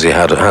record as he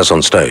has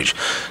on stage.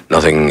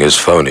 Nothing is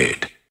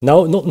phonied.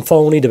 No, nothing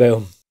phonied about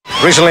him.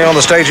 Recently on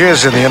the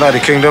stages in the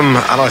United Kingdom,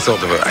 and I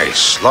thought they were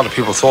ace. A lot of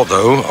people thought,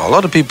 though, a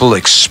lot of people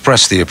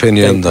expressed the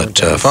opinion that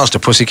Faster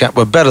Pussycat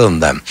were better than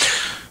them.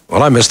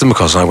 Well, I missed them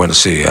because I went to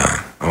see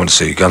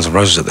Guns N'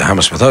 Roses at the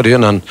Hammersmith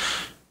Odeon, and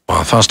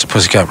while Faster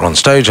Pussycat were on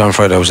stage, I'm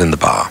afraid I was in the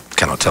bar.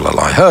 Cannot tell a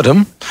lie. Heard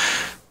them.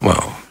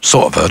 Well,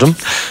 sort of heard them.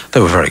 They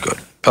were very good.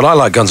 But I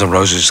like Guns N'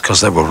 Roses because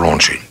they were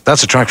raunchy.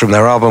 That's a track from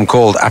their album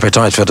called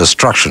Appetite for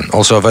Destruction,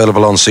 also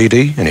available on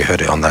CD, and you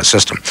heard it on that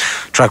system.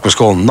 The track was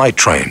called Night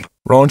Train.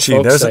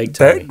 Raunchy,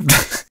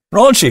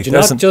 raunchy. Do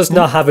not just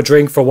not have a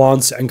drink for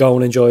once and go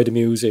and enjoy the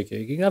music.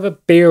 You can have a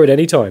beer at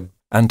any time.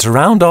 And to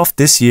round off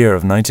this year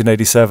of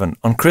 1987,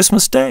 on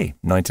Christmas Day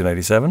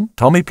 1987,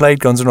 Tommy played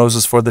Guns N'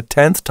 Roses for the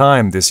 10th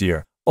time this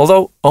year,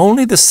 although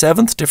only the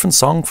 7th different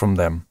song from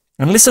them.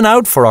 And listen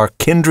out for our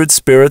kindred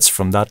spirits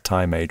from that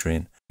time,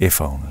 Adrian, if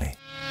only.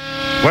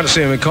 Went to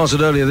see them in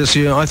concert earlier this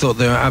year. I thought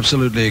they were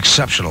absolutely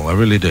exceptional. I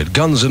really did.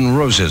 Guns N'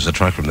 Roses, a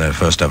track from their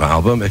first ever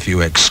album. If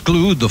you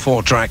exclude the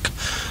 4-track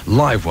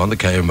live one that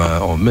came,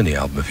 or mini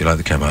album, if you like,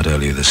 that came out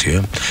earlier this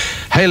year.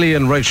 Haley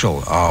and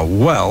Rachel are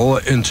well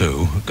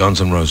into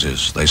Guns N'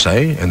 Roses, they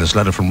say, in this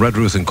letter from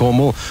Redruth in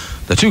Cornwall.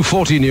 They're two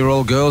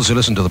 14-year-old girls who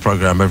listen to the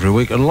program every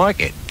week and like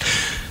it.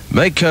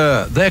 Make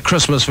their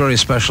Christmas very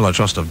special. I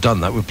trust I've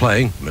done that. We're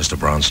playing Mr.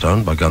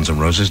 Brownstone by Guns N'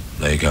 Roses.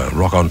 There you go.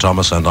 Rock on,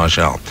 Thomas, and I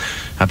shall.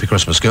 Happy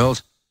Christmas,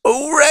 girls.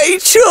 Oh,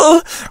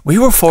 Rachel! We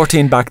were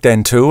 14 back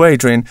then too,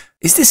 Adrian.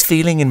 Is this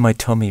feeling in my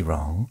tummy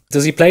wrong?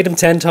 Does he play them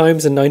 10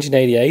 times in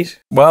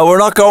 1988? Well, we're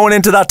not going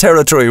into that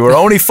territory. We're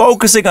only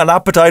focusing on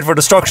Appetite for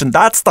Destruction.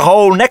 That's the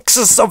whole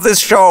nexus of this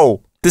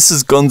show. This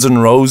is Guns N'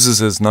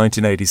 Roses'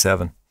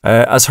 1987.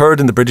 As heard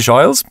in the British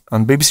Isles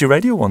on BBC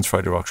Radio 1's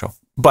Friday Rock Show.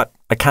 But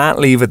I can't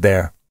leave it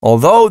there.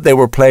 Although they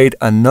were played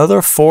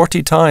another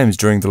 40 times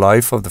during the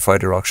life of the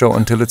Friday Rock Show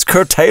until its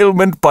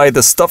curtailment by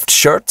the Stuffed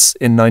Shirts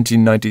in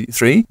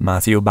 1993,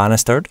 Matthew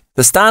Bannister.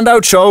 The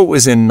standout show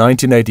was in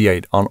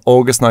 1988 on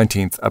August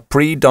 19th, a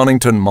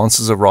pre-Donington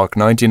Monsters of Rock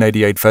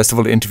 1988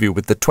 festival interview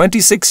with the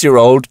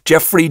 26-year-old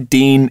Jeffrey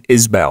Dean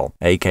Isbell,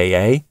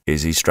 aka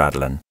Izzy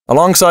Stradlin.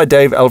 Alongside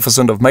Dave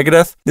Elphiston of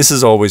Megadeth, this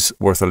is always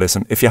worth a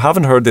listen. If you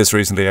haven't heard this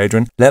recently,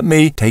 Adrian, let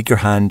me take your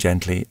hand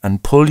gently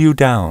and pull you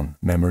down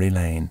memory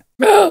lane.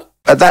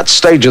 At that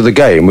stage of the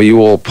game, were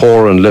you all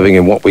poor and living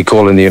in what we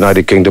call in the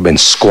United Kingdom in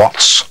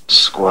squats?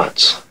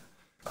 Squats.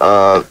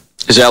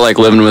 Is that like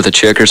living with a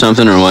chick or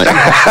something, or what?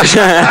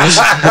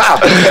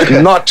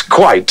 Not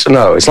quite,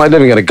 no. It's like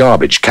living in a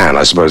garbage can,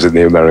 I suppose, in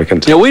the American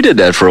term. Yeah, we did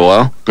that for a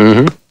while.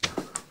 Mm-hmm.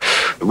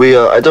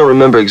 I don't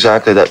remember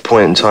exactly that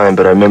point in time,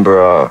 but I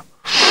remember,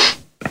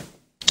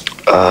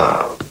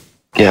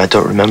 yeah, I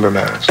don't remember,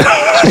 man.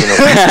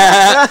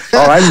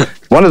 All right.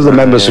 One of the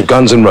members of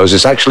Guns N'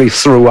 Roses actually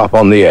threw up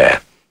on the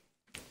air.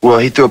 Well,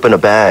 he threw up in a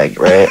bag,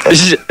 right?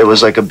 It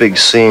was like a big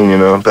scene, you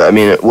know, but I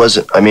mean, it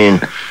wasn't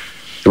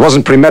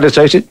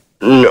premeditated?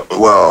 No,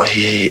 well,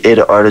 he ate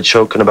an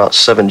artichoke and about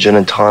 7 gin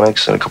and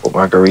tonics and a couple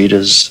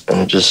margaritas, and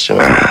it just, you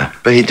know,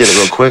 but he did it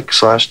real quick,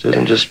 Slash did,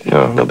 and just, you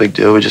know, no big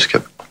deal. We just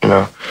kept, you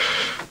know,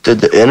 did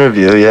the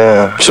interview,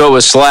 yeah. So it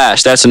was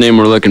Slash. That's the name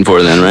we're looking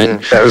for then, right?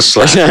 Yeah, that was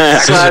Slash.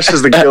 Slash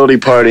is the guilty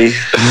party.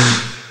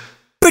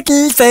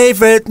 Britain's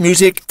favourite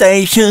music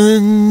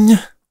station,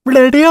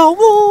 Radio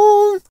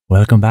 1.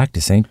 Welcome back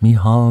to St.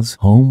 Mihal's,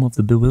 home of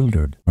the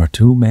bewildered, where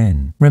two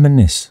men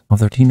reminisce of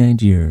their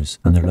teenage years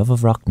and their love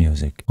of rock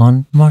music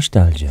on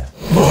Moshtalgia.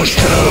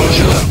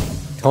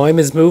 Time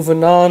is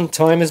moving on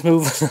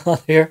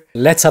here.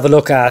 Let's have a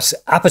look at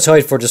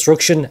Appetite for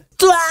Destruction.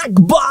 Track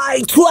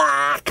by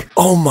track!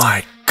 Oh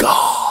my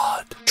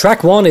god!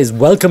 Track 1 is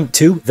Welcome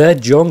to the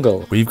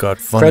Jungle. We've got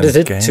fun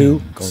credited to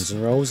Guns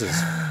N' Roses.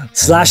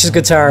 Slash's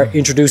guitar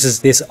introduces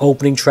this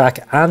opening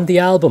track and the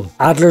album.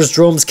 Adler's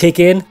drums kick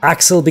in,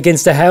 Axl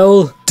begins to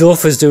howl,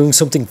 Duff is doing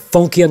something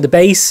funky on the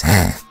bass,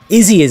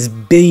 Izzy is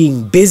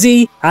being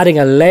busy, adding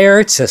a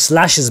layer to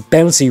Slash's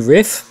bouncy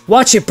riff.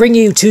 Watch it bring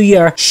you to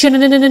your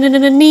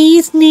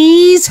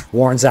knees,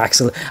 warns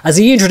Axl, as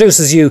he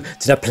introduces you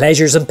to the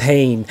pleasures and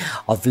pain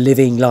of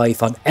living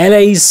life on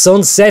LA's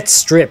Sunset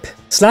Strip.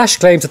 Slash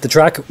claims that the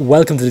track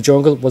Welcome to the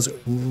Jungle was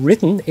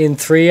written in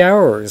 3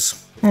 hours.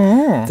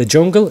 The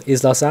jungle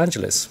is Los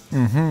Angeles.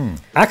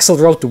 Axl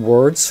wrote the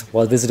words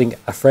while visiting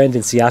a friend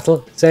in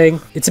Seattle,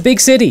 saying, "It's a big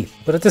city,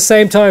 but at the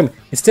same time,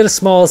 it's still a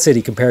small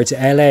city compared to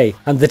LA,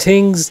 and the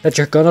things that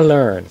you're gonna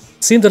learn.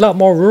 It seemed a lot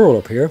more rural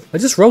up here. I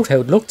just wrote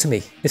how it looked to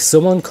me. If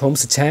someone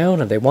comes to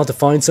town and they want to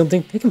find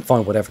something, they can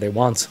find whatever they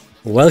want."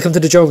 Welcome to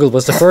the Jungle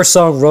was the first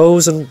song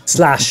Rose and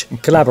Slash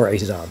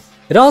collaborated on.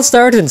 It all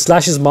started in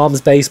Slash's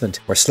mom's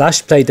basement, where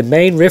Slash played the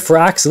main riff for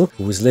Axl,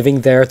 who was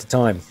living there at the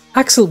time.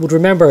 Axl would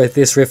remember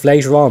this riff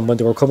later on when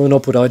they were coming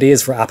up with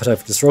ideas for Appetite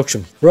for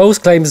Destruction. Rose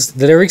claims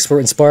the lyrics were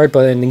inspired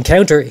by an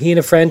encounter he and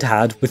a friend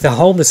had with a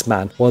homeless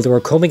man while they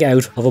were coming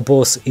out of a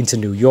bus into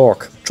New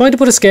York. Trying to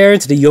put a scare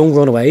into the young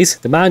runaways,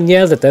 the man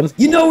yelled at them,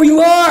 "You know where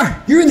you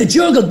are? You're in the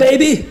jungle,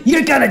 baby!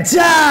 You're gonna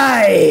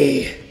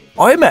die!"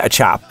 I met a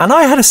chap and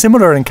I had a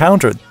similar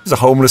encounter. There was a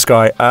homeless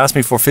guy, asked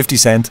me for 50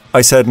 cents.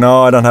 I said,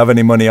 no, I don't have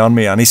any money on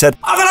me. And he said,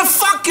 I'm gonna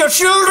fuck your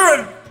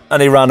children!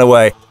 And he ran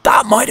away.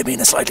 That might have been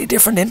a slightly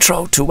different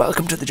intro to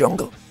Welcome to the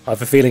Jungle. I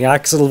have a feeling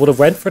Axl would have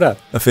went for that.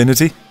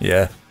 Affinity?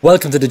 Yeah.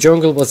 Welcome to the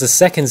Jungle was the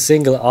second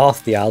single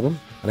off the album,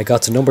 and it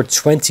got to number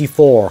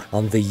 24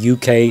 on the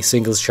UK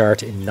singles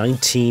chart in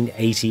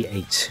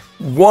 1988.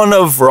 One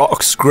of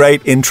rock's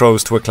great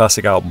intros to a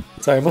classic album.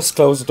 Sorry, I must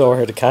close the door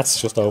here. The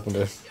cat's just opened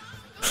it.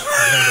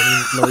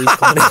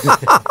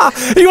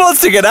 He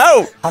wants to get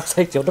out. I'll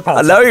take the underpants.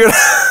 And now you're gonna...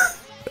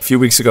 A few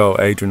weeks ago,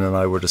 Adrian and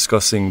I were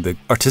discussing the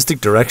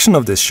artistic direction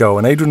of this show,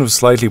 and Adrian was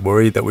slightly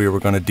worried that we were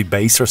going to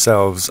debase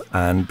ourselves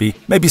and be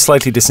maybe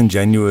slightly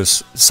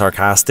disingenuous,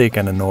 sarcastic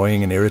and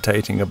annoying and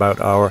irritating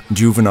about our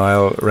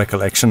juvenile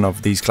recollection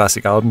of these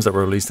classic albums that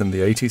were released in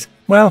the 80s.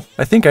 Well,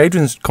 I think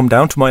Adrian's come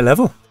down to my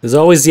level. There's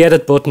always the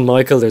edit button,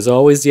 Michael. There's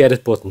always the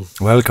edit button.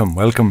 Welcome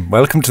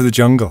to the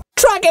jungle.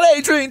 Track it,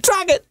 Adrian,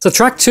 track it! So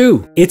track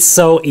 2, It's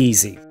So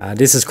Easy.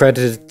 This is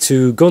credited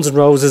to Guns N'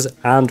 Roses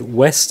and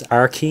West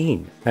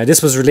Arkeen.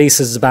 This was released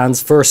as the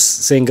band's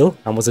first single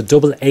and was a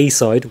double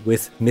A-side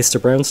with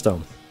Mr.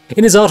 Brownstone.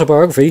 In his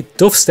autobiography,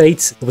 Duff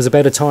states it was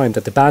about a time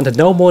that the band had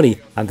no money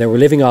and they were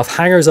living off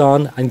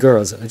hangers-on and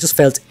girls, and it just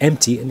felt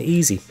empty and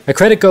easy. A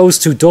credit goes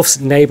to Duff's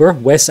neighbour,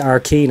 Wes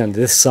Arkeen, on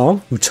this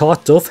song, who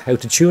taught Duff how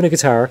to tune a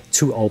guitar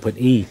to open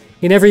E.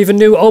 He never even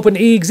knew open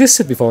E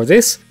existed before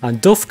this, and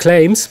Duff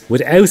claims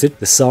without it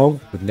the song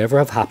would never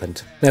have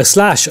happened. Now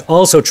Slash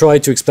also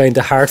tried to explain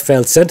the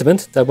heartfelt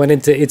sentiment that went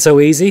into It's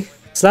So Easy.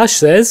 Slash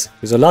says,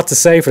 there's a lot to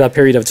say for that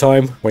period of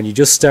time when you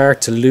just start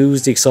to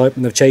lose the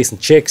excitement of chasing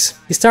chicks.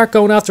 You start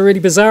going after really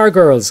bizarre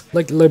girls,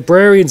 like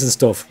librarians and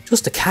stuff,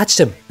 just to catch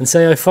them and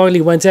say I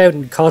finally went out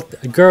and caught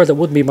a girl that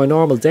wouldn't be my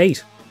normal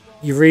date.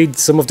 You read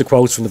some of the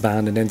quotes from the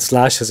band and then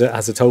Slash has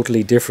a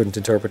totally different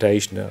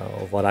interpretation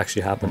of what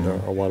actually happened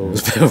or what it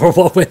was or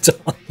what went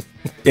on.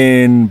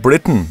 In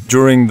Britain,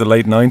 during the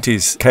late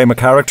 90s, came a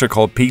character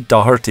called Pete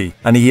Doherty,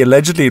 and he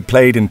allegedly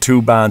played in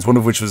 2 bands, one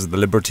of which was the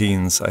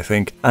Libertines, I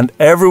think. And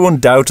everyone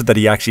doubted that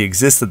he actually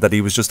existed, that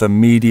he was just a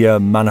media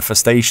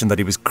manifestation, that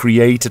he was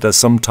created as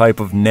some type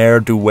of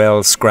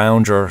ne'er-do-well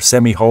scrounger,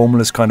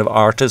 semi-homeless kind of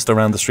artist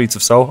around the streets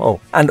of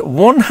Soho. And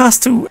one has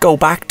to go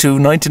back to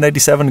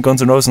 1987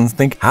 Guns N' Roses and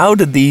think, how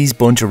did these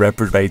bunch of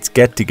reprobates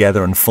get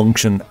together and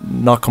function,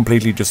 not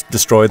completely just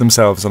destroy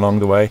themselves along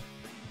the way?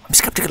 I'm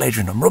sceptical,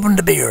 Adrian. I'm rubbing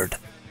the beard.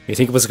 You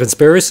think it was a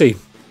conspiracy?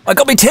 I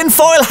got my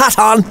tinfoil hat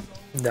on!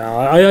 No,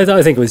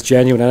 I think it was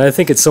genuine, and I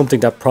think it's something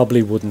that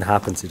probably wouldn't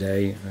happen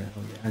today.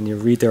 And you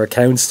read their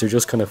accounts, they're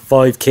just kind of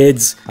 5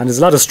 kids, and there's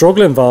a lot of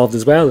struggle involved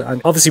as well.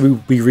 And obviously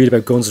we read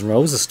about Guns N'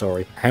 Roses'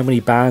 story. How many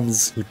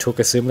bands who took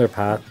a similar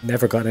path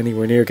never got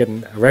anywhere near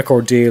getting a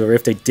record deal, or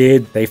if they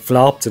did, they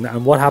flopped,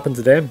 and what happened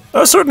to them?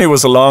 It certainly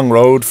was a long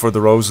road for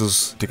the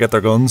Roses to get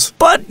their guns.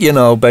 But, you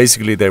know,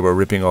 basically they were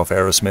ripping off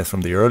Aerosmith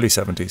from the early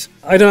 70s.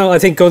 I don't know, I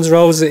think Guns N'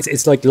 Roses,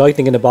 it's like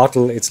lightning in a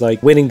bottle. It's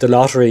like winning the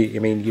lottery. I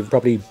mean, you've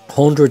probably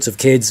hundreds of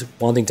kids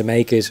wanting to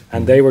make it,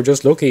 and they were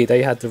just lucky.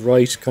 They had the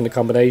right kind of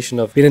combination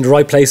of being in the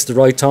right place at the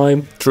right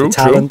time, true, the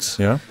talent.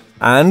 True, yeah.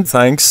 And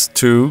thanks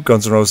to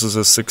Guns N'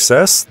 Roses'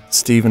 success,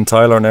 Steven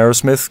Tyler and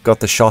Aerosmith got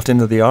the shot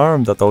into the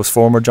arm that those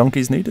former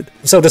junkies needed.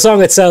 So the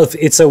song itself,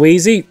 It's So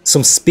Easy.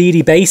 Some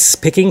speedy bass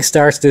picking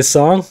starts this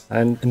song,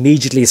 and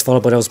immediately it's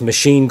followed by those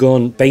machine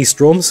gun bass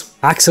drums.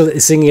 Axl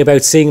is singing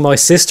about seeing my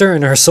sister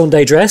in her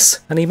Sunday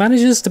dress, and he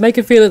manages to make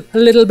it feel a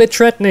little bit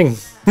threatening.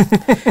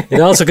 It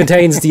also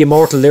contains the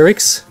immortal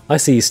lyrics. I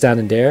see you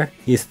standing there.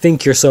 You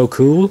think you're so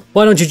cool.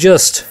 Why don't you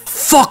just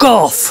fuck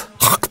off?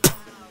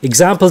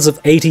 Examples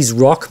of 80s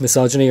rock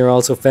misogyny are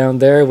also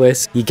found there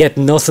with you get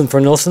nothing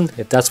for nothing.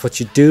 If that's what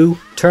you do,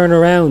 turn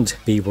around,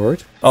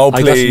 B-word. Oh,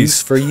 please. I got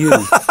use for you.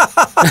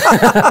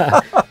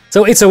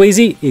 So It's So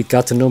Easy, it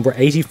got to number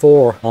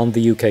 84 on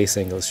the UK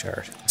singles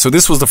chart. So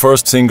this was the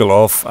first single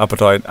off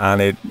Appetite,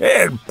 and it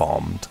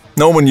bombed.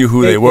 No one knew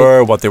who they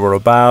were, what they were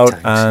about,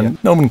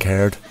 and no one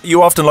cared.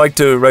 You often like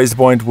to raise the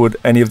point, would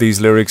any of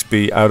these lyrics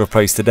be out of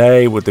place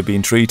today? Would they be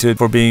treated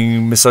for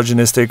being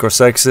misogynistic or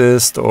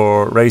sexist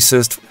or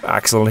racist?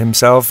 Axl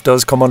himself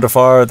does come under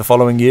fire the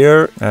following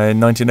year, in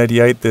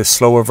 1988, the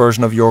slower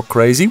version of You're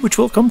Crazy, which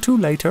we'll come to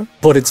later.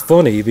 But it's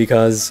funny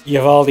because you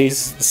have all these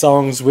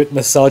songs with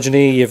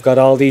misogyny, you've got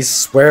all these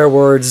swear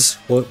words.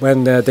 But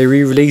when they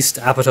re-released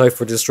Appetite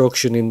for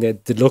Destruction in the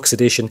deluxe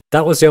edition,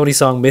 that was the only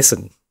song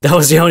missing. That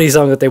was the only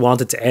song that they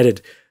wanted to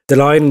edit. The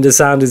line in the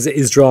sand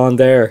is drawn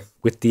there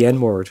with the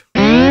N-word.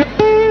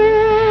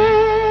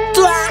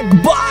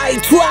 Track by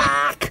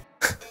track!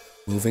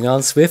 Moving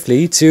on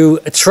swiftly to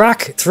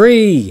track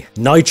 3,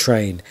 Night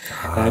Train.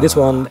 This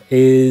one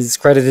is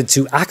credited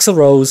to Axl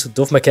Rose,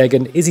 Duff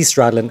McKagan, Izzy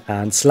Stradlin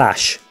and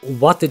Slash.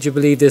 What did you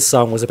believe this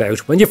song was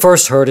about when you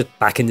first heard it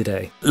back in the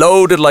day?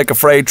 Loaded like a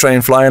freight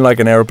train, flying like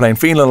an aeroplane,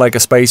 feeling like a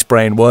space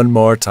brain one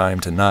more time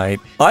tonight.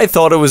 I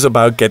thought it was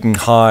about getting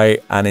high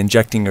and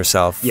injecting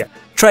yourself. Yeah.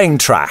 Train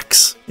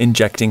tracks,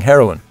 injecting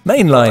heroin.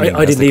 Mainlining.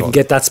 I didn't even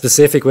get that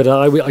specific with it.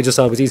 I just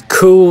thought it was these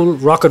cool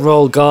rock and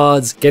roll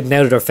gods getting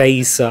out of their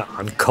face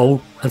on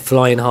coke and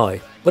flying high.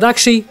 But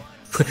actually,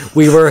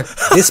 we were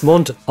this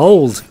month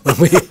old when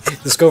we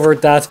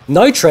discovered that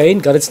Night Train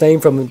got its name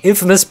from an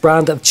infamous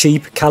brand of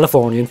cheap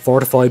Californian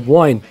fortified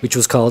wine, which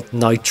was called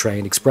Night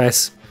Train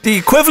Express. The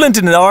equivalent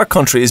in our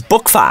country is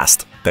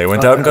Buckfast. They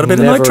went out and got a bit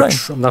of Night Train.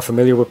 I'm not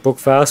familiar with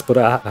Buckfast, but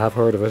I have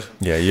heard of it.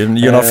 Yeah,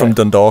 you're not from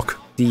Dundalk.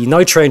 The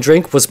Night Train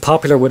drink was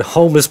popular with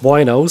homeless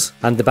winos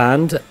and the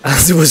band,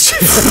 as it was...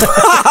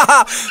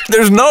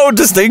 There's no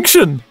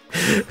distinction.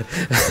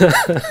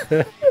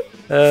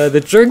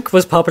 The drink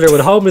was popular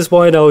with homeless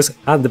winos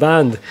and the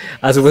band,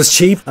 as it was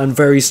cheap and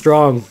very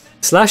strong.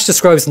 Slash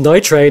describes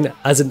Night Train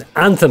as an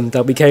anthem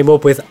that we came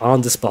up with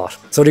on the spot.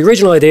 So the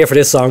original idea for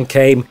this song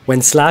came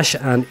when Slash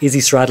and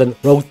Izzy Stradlin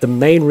wrote the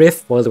main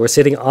riff while they were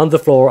sitting on the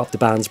floor of the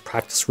band's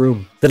practice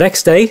room. The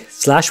next day,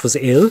 Slash was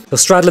ill, so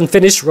Stradlin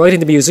finished writing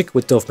the music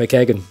with Duff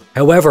McKagan.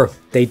 However,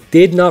 they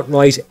did not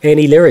write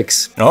any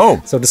lyrics.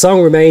 Oh. So the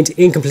song remained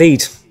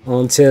incomplete.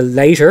 Until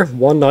later,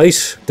 one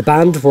night, the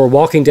band were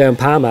walking down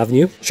Palm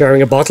Avenue,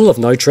 sharing a bottle of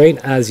Night Train,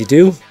 as you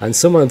do, and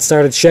someone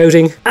started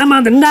shouting, "I'm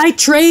on the Night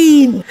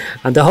Train!"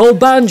 And the whole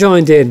band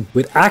joined in,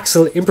 with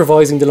Axl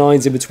improvising the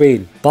lines in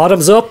between.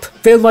 Bottoms up,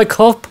 fill my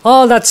cup,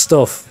 all that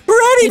stuff.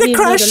 Ready to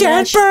crash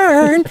and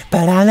burn,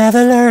 but I'll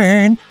never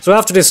learn. So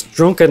after this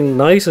drunken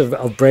night of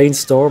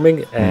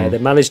brainstorming, they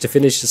managed to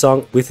finish the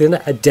song within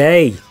a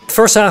day. The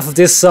first half of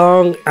this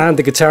song and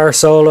the guitar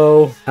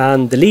solo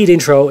and the lead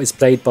intro is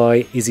played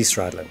by Izzy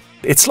Stradlin.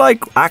 It's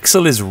like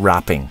Axl is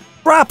rapping.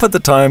 Rap at the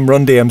time,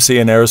 Run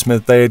DMC and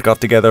Aerosmith, they had got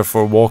together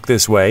for Walk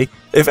This Way.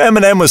 If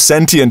Eminem was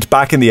sentient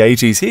back in the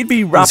 80s, he'd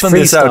be rapping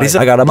this out. He's,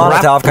 I got a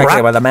Molotov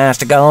cocktail with a match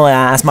to go.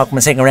 I smoke my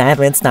cigarette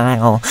with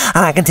style.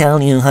 I can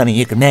tell you, honey,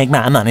 you can make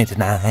my money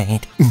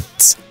tonight.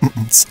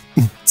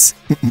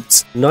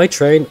 Night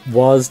Train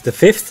was the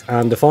fifth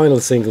and the final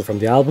single from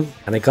the album,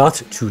 and it got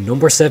to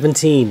number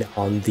 17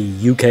 on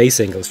the UK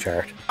singles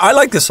chart. I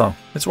like this song.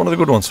 It's one of the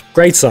good ones.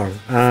 Great song,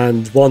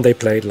 and one they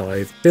played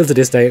live. Still to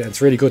this day, and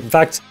it's really good. In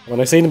fact, when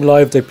I seen them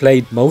live, they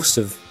played most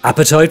of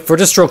Appetite for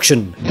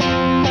Destruction.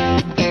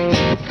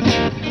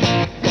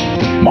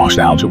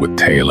 Moshtalgia with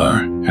Taylor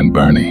and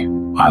Bernie.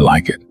 I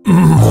like it.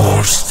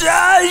 Moshtalgia!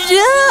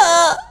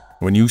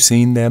 When you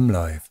seen them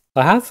live.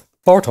 I have.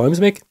 4 times,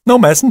 Mick. No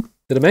messing.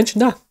 Did I mention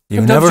that?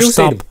 You never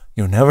stop.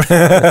 You never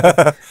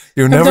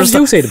you never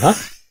stop. You see them, huh?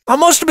 I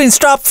must have been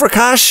strapped for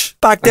cash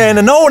back then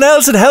and no one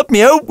else had helped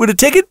me out with a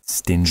ticket.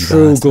 Stingy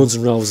True bastard. Guns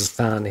N' Roses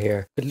fan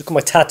here. But look at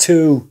my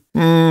tattoo.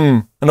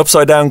 An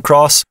upside down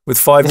cross with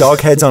 5 dog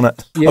heads on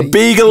it. A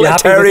beagle, a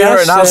terrier,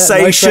 an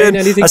Alsatian,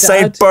 a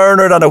St.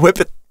 Bernard and a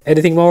whippet.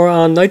 Anything more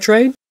on Night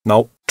Train?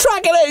 No.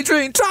 Track it,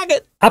 Adrian, track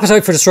it.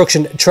 Appetite for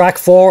Destruction, track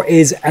 4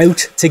 is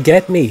Out to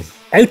Get Me.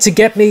 Out to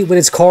Get Me with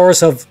its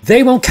chorus of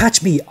 "They won't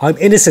catch me, I'm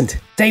innocent,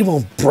 they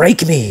won't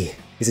break me"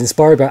 is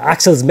inspired by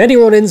Axl's many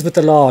run-ins with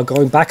the law,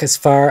 going back as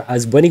far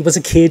as when he was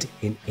a kid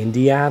in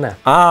Indiana.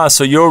 Ah,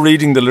 so you're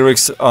reading the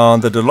lyrics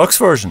on the deluxe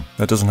version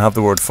that doesn't have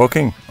the word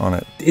fucking on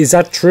it. Is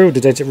that true?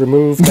 Did they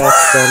remove that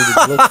from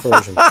the deluxe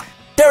version?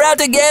 They're out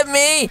to get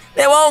me,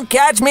 they won't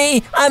catch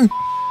me, I'm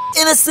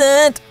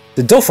innocent.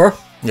 The Duffer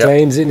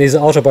claims in his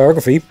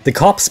autobiography, the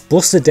cops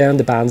busted down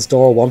the band's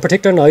door one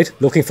particular night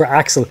looking for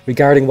Axl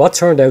regarding what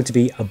turned out to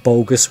be a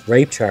bogus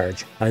rape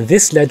charge, and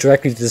this led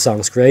directly to the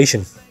song's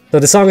creation. So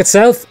the song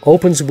itself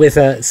opens with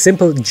a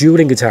simple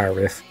dueling guitar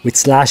riff with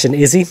Slash and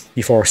Izzy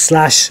before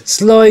Slash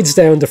slides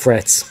down the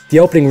frets. The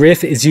opening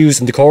riff is used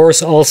in the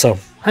chorus also.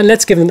 And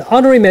let's give an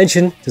honorary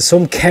mention to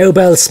some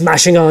cowbell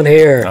smashing on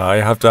here. I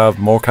have to have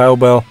more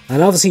cowbell.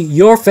 And obviously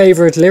your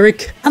favourite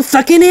lyric, "I'm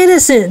fucking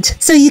innocent,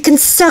 so you can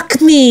suck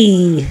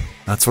me."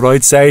 That's what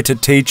I'd say to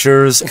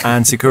teachers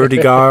and security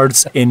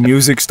guards in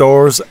music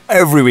stores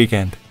every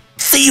weekend.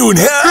 See you in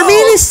hell! I'm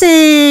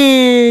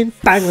innocent!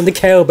 Bang on the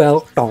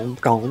cowbell. Gong,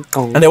 gong,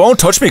 gong. And they won't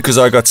touch me because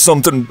I got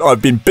something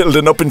I've been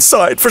building up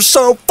inside for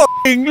so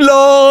fucking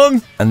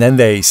long. And then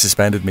they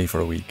suspended me for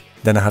a week.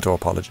 Then I had to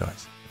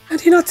apologise. And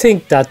do you not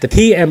think that the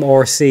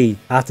PMRC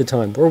at the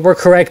time were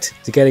correct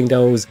to getting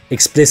those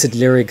explicit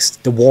lyrics,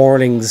 the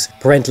warnings,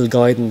 parental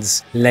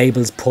guidance,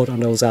 labels put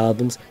on those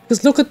albums?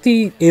 Because look at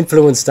the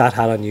influence that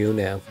had on you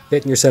now,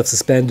 getting yourself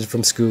suspended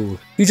from school.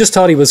 You just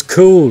thought he was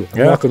cool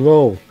and rock and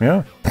roll.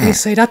 Yeah. And you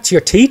say that to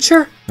your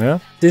teacher? Yeah.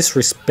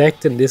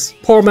 Disrespecting this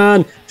poor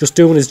man just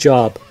doing his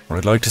job. Or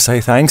I'd like to say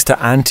thanks to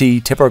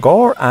Auntie Tipper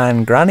Gore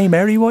and Granny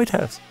Mary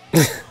Whitehouse.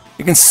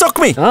 You can suck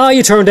me! Ah,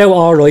 you turned out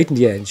alright in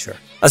the end, sure.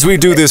 As we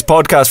do this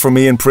podcast for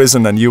me in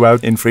prison and you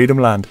out in Freedom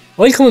Land.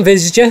 I'll come and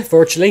visit you,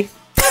 virtually.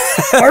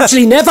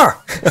 Virtually never!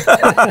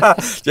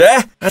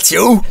 Yeah, that's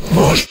you.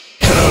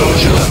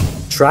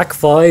 Track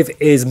 5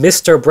 is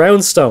Mr.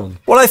 Brownstone.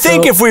 Well, I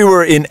think if we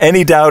were in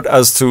any doubt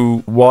as to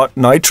what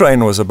Night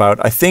Train was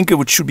about, I think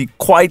should be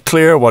quite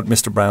clear what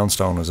Mr.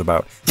 Brownstone was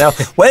about. Now,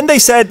 when they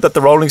said that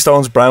the Rolling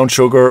Stones' Brown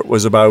Sugar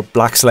was about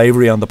black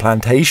slavery on the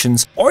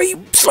plantations, are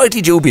you slightly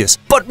dubious?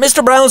 But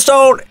Mr.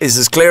 Brownstone is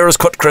as clear as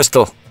cut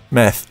crystal.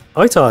 Meth.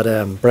 I thought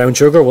brown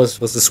sugar was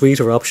the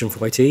sweeter option for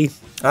my tea.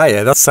 Ah,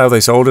 yeah, that's how they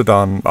sold it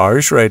on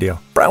Irish radio.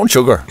 Brown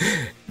sugar.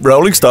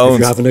 Rolling Stones. If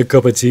you're having a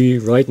cup of tea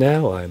right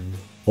now, I'm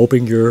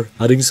hoping you're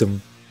adding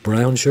some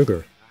brown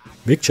sugar.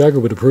 Mick Jagger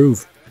would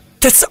approve.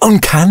 That's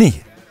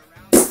uncanny.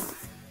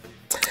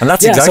 And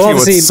that's exactly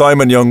what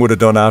Simon Young would have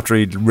done after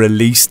he'd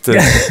released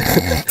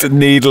the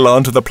needle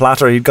onto the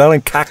platter. He'd gone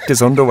and cacked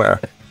his underwear.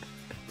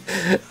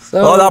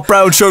 That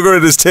brown sugar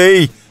in his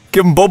tea.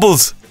 Give him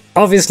bubbles.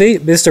 Obviously,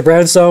 Mr.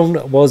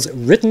 Brownstone was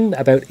written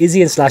about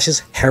Izzy and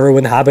Slash's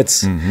heroin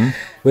habits,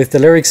 with the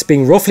lyrics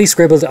being roughly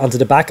scribbled onto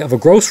the back of a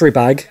grocery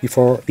bag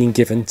before being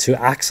given to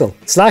Axl.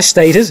 Slash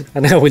stated,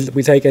 and now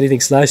we take anything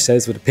Slash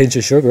says with a pinch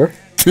of sugar,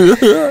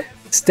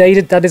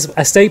 stated that is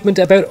a statement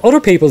about other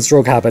people's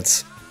drug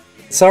habits.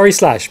 Sorry,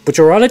 Slash, but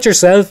you're on it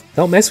yourself.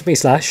 Don't mess with me,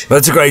 Slash.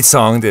 That's a great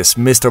song, this,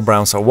 Mr.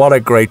 Brownstone. What a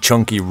great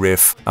chunky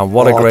riff. And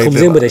what a great... It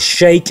comes in with a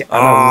shake and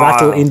a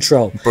rattle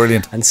intro.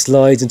 Brilliant. And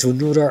slides into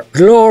another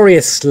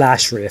glorious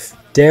Slash riff.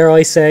 Dare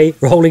I say,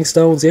 Rolling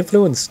Stones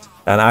influenced.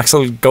 And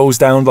Axl goes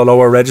down the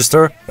lower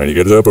register. And you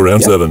get up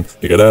around 7.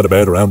 You get out of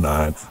bed around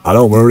 9. I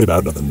don't worry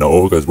about nothing,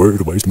 no, because we're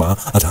to waste my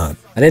time.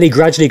 And then he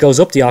gradually goes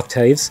up the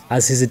octaves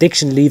as his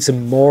addiction leaves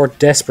him more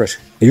desperate.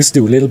 He used to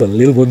do a little, but a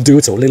little wouldn't do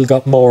it, so a little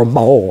got more and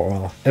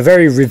more. A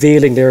very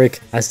revealing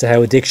lyric as to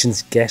how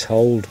addictions get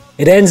hold.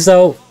 It ends,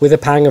 though, with a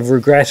pang of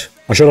regret.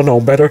 I should have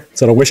known better,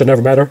 so I wish I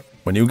never met her.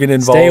 When you get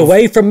involved... Stay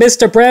away from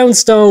Mr.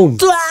 Brownstone!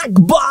 Track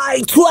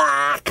by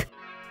track!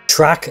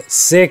 Track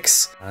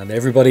 6, and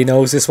everybody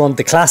knows this one,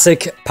 the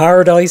classic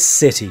Paradise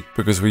City.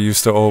 Because we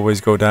used to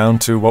always go down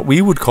to what we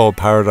would call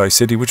Paradise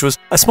City, which was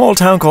a small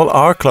town called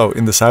Arklow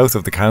in the south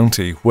of the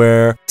county,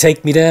 where...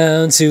 Take me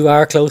down to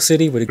Arklow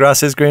City. Where the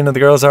grass is green and the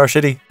girls are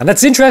shitty. And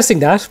that's interesting,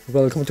 that.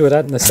 We'll come to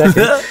that in a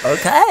second.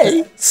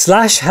 Okay.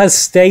 Slash has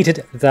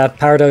stated that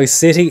Paradise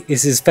City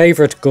is his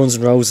favourite Guns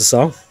N' Roses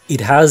song.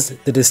 It has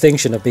the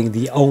distinction of being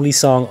the only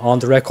song on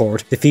the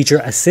record to feature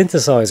a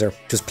synthesizer,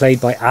 which was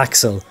played by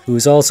Axl, who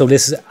is also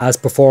listed as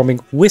performing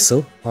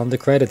Whistle on the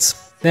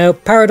credits. Now,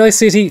 Paradise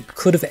City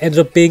could have ended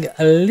up being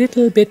a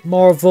little bit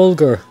more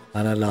vulgar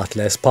and a lot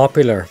less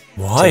popular.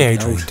 Why,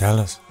 Adrian? Tell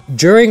us.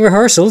 During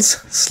rehearsals,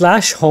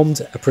 Slash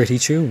hummed a pretty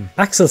tune.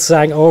 Axl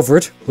sang over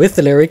it with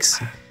the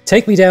lyrics,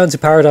 "Take me down to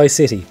Paradise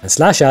City," and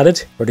Slash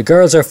added, "where the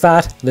girls are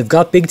fat and they've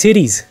got big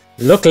titties."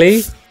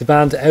 Luckily, the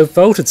band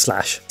outvoted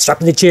Slash.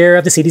 "Strapped in the chair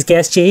of the city's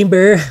gas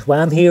chamber. While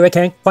I'm here, I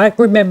can't quite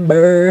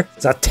remember."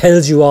 So that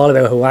tells you all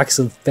about how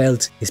Axl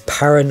felt, his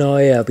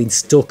paranoia of being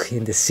stuck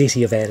in the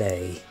city of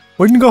LA.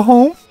 Wouldn't go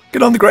home?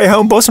 Get on the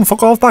Greyhound bus and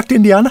fuck off back to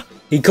Indiana?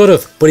 He could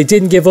have, but he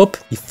didn't give up.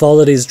 He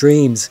followed his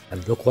dreams,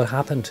 and look what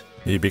happened.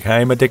 He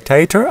became a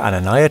dictator and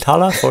an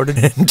ayatollah for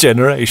the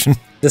generation.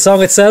 The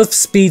song itself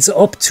speeds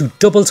up to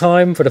double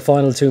time for the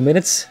final 2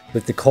 minutes,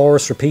 with the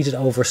chorus repeated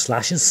over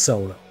Slash's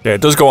solo. Yeah,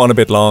 it does go on a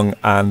bit long,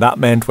 and that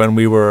meant when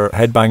we were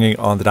headbanging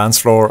on the dance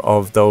floor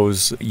of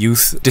those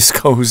youth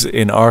discos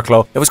in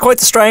Arklow, it was quite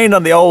the strain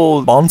on the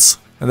old bonce.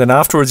 And then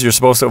afterwards you're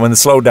supposed to, when it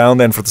slowed down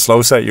then for the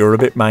slow set, you're a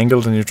bit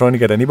mangled and you're trying to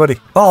get anybody.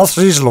 Oh,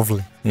 she's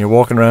lovely. And you're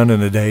walking around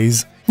in a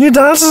daze. You're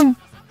dancing.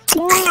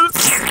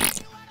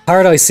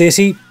 Paradise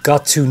City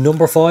got to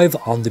number 5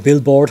 on the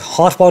Billboard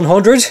Hot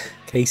 100.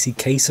 Casey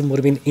Kasem would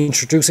have been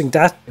introducing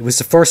that. It was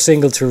the first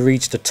single to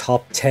reach the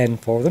top 10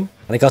 for them.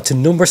 And it got to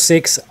number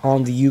 6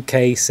 on the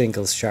UK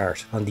singles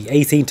chart on the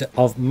 18th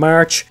of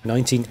March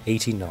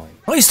 1989.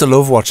 I used to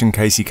love watching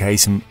Casey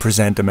Kasem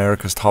present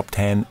America's Top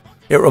 10.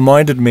 It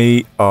reminded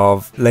me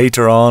of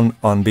later on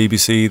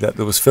BBC that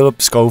there was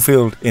Philip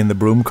Schofield in the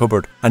broom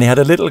cupboard and he had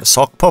a little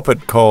sock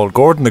puppet called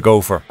Gordon the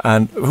Gopher.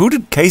 And who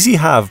did Casey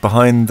have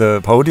behind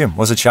the podium?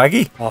 Was it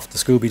Shaggy? Off the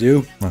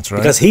Scooby-Doo. That's right.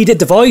 Because he did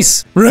the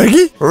voice.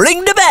 Reggie,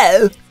 ring the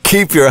bell.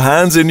 Keep your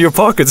hands in your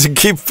pockets and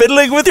keep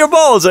fiddling with your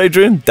balls,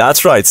 Adrian.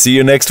 That's right. See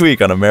you next week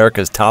on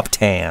America's Top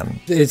 10.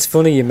 It's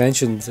funny you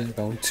mentioned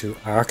going to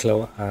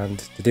Arklow and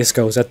the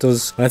discos. That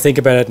does, when I think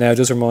about it now, it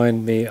does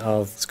remind me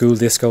of school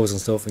discos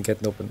and stuff and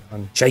getting up and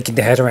shaking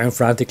the head around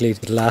frantically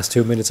for the last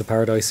 2 minutes of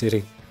Paradise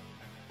City.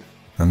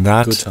 And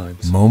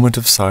that moment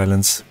of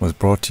silence was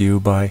brought to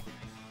you by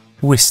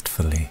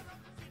Wistfully.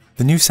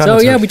 The new sanitary.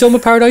 So yeah, we done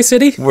with Paradise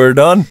City? We're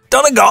done.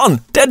 Done and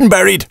gone. Dead and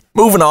buried.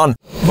 Moving on.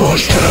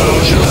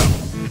 Moshtalgia.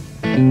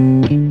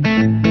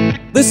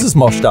 This is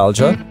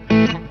Moshtalgia.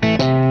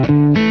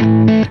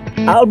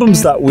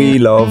 Albums that we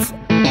love.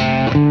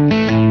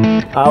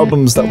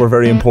 Albums that were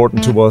very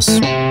important to us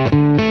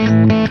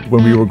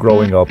when we were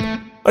growing up.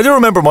 I do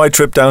remember my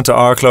trip down to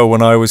Arklow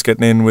when I was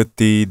getting in with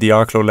the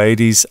Arklow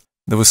ladies.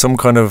 there was some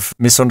kind of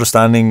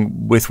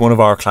misunderstanding with one of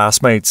our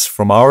classmates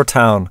from our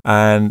town,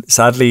 and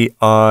sadly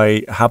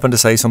I happened to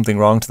say something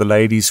wrong to the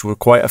ladies, who were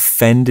quite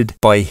offended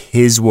by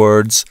his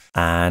words,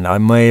 and I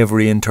may have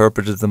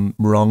reinterpreted them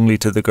wrongly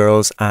to the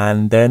girls,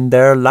 and then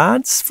their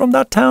lads from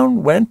that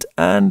town went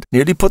and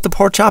nearly put the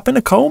poor chap in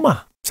a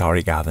coma.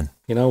 Sorry, Gavin.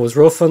 You know, it was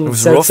rough on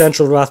South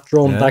Central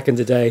Rathdrum back in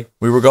the day.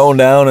 We were going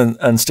down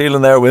and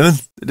stealing their women.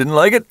 They didn't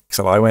like it.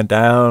 So I went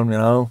down, you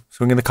know,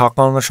 swinging the cock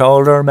on the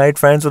shoulder, made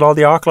friends with all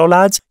the Arklow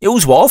lads. It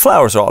was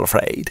wallflowers, all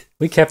afraid.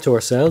 We kept to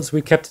ourselves.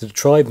 We kept to the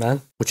tribe,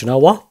 man. But you know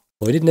what?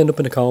 We didn't end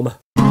up in a coma.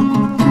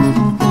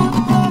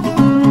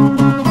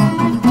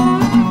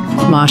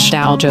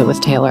 Moshtalgia with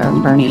Taylor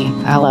and Bernie.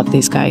 I love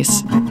these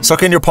guys.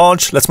 Suck in your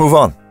paunch. Let's move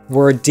on.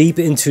 We're deep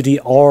into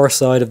the R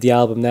side of the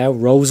album now.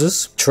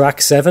 Roses,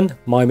 track 7,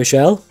 My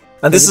Michelle.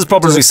 And this is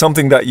probably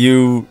something that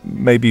you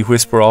maybe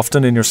whisper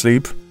often in your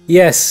sleep.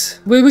 Yes,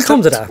 we'll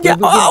come to that. Yeah,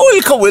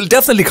 we'll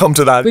definitely come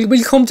to that.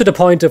 We'll come to the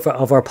point of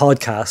our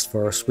podcast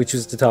first, which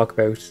is to talk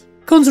about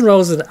Guns N'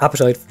 Roses and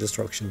Appetite for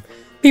Destruction.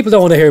 People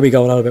don't want to hear me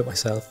going on about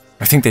myself.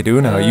 I think they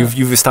do now.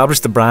 You've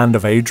established the brand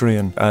of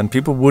Adrian, and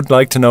people would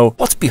like to know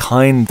what's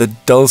behind the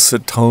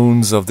dulcet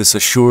tones of this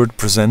assured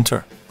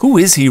presenter. Who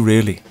is he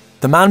really?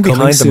 The man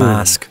behind the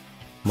mask.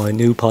 My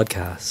new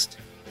podcast,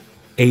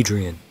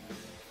 Adrian.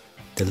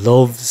 The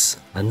loves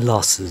and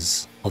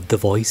losses of the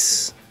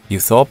voice. You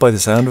thought by the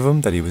sound of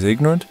him that he was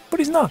ignorant, but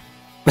he's not.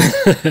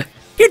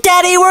 Your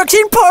daddy works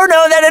in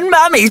porno then and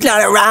mommy's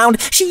not around.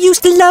 She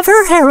used to love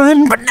her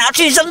heroin, but now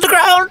she's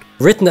underground.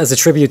 Written as a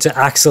tribute to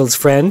Axel's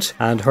friend,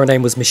 and her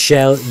name was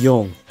Michelle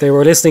Young. They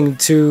were listening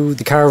to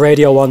the car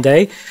radio one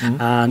day,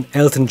 and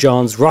Elton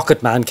John's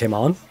Rocket Man came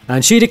on,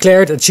 and she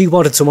declared that she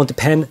wanted someone to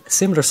pen a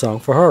similar song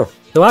for her.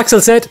 So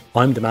Axel said,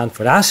 I'm the man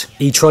for that.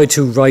 He tried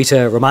to write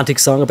a romantic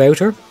song about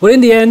her, but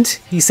in the end,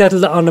 he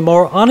settled on a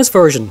more honest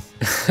version.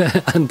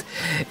 And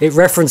it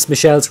referenced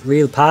Michelle's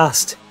real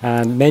past,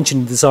 and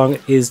mentioned the song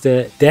is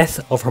the death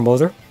of her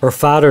mother, her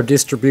father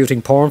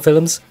distributing porn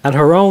films, and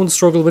her own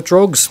struggle with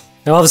drugs.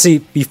 Now obviously,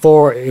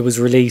 before it was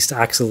released,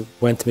 Axel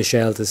went to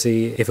Michelle to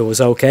see if it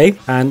was okay,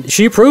 and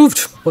she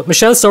approved. But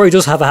Michelle's story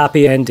does have a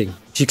happy ending.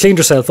 She cleaned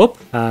herself up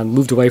and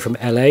moved away from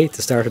LA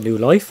to start a new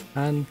life,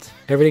 and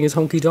everything is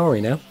hunky-dory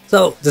now.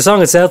 So, the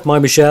song itself, My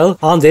Michelle,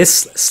 on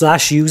this,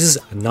 Slash uses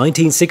a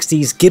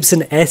 1960s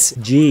Gibson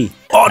SG.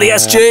 Oh, the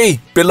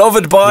SG!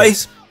 Beloved by...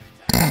 Yes.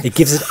 It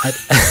gives it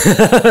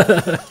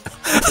a...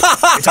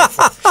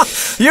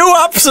 You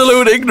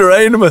absolute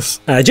ignoramus!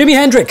 Jimi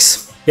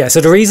Hendrix. Yeah,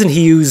 so the reason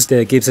he used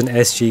the Gibson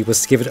SG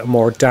was to give it a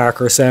more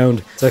darker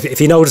sound. So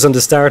if you notice on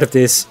the start of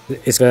this,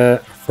 it's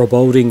a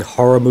foreboding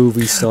horror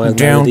movie style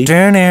melody.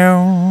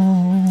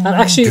 And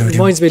actually it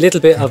reminds me a little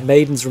bit of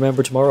Maiden's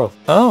Remember Tomorrow.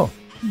 Oh,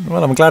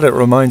 well, I'm glad it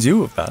reminds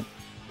you of that.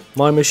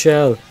 My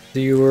Michelle, so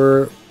you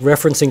were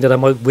referencing that I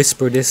might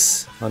whisper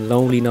this on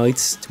lonely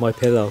nights to my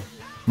pillow.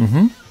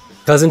 Mm-hmm.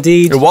 Because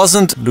indeed... It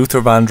wasn't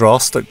Luther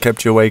Vandross that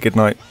kept you awake at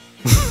night.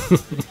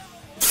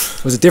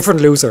 It was a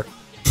different loser.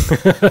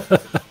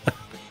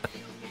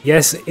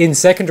 Yes, in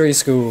secondary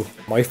school,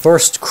 my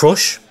first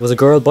crush was a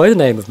girl by the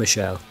name of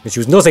Michelle. And she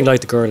was nothing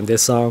like the girl in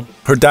this song.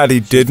 Her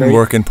daddy didn't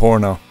work in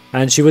porno.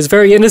 And she was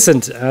very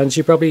innocent, and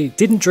she probably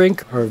didn't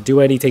drink or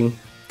do anything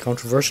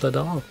controversial at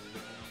all.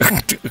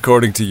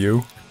 According to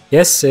you?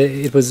 Yes,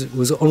 it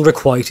was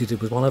unrequited.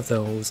 It was one of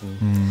those.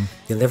 And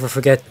you'll never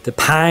forget the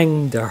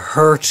pang, the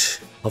hurt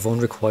of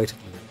unrequited.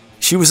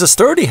 She was a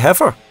sturdy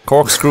heifer.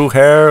 Corkscrew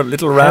hair,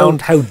 little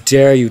round... How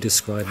dare you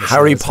describe Michelle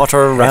Harry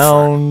Potter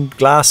round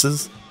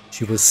glasses.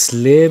 She was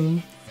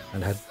slim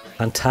and had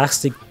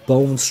fantastic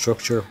bone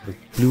structure with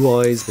blue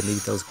eyes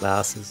beneath those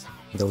glasses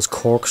and those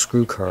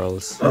corkscrew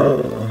curls.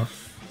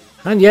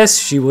 And yes,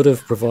 she would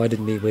have provided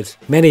me with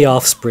many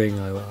offspring.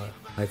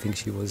 I think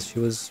she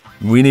was.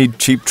 We need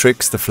Cheap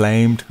Tricks the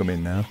Flame to come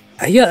in now.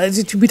 Yeah,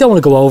 we don't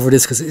want to go over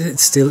this because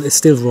it's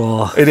still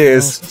raw. It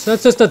is. So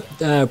let's just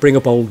not bring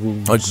up old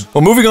wounds.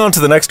 Well, moving on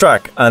to the next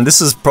track, and this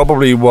is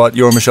probably what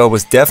your Michelle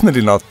was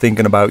definitely not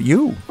thinking about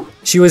you.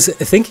 She was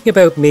thinking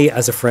about me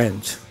as a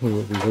friend. We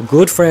were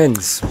good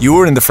friends. You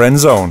were in the friend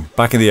zone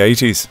back in the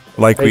 80s.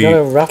 Are you going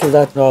to rattle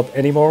that knob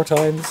any more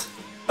times?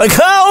 I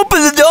can't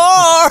open the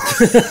door!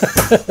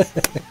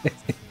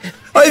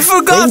 I've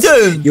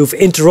forgotten! You've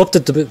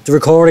interrupted the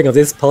recording of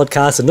this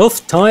podcast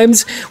enough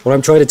times when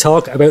I'm trying to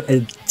talk about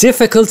a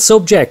difficult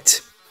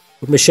subject.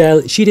 But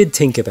Michelle, she did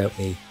think about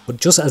me, but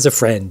just as a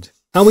friend.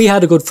 And we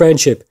had a good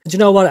friendship. And you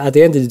know what? At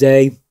the end of the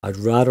day, I'd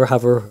rather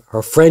have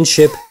her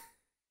friendship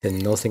than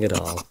nothing at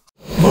all.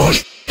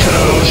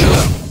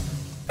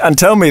 And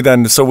tell me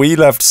then, so we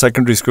left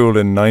secondary school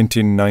in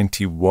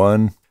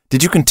 1991.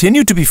 Did you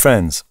continue to be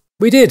friends?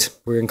 We did.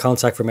 We were in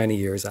contact for many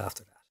years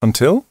after that.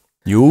 Until?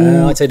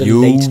 I'd say the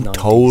late 90s.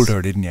 Told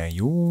her, didn't you?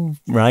 You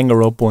rang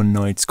her up one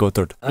night,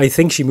 scuttered. I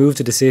think she moved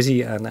to the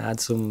city and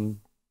had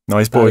some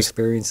nice bad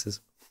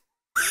experiences.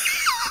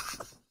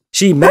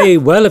 She may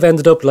well have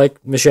ended up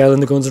like Michelle in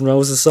the Guns N'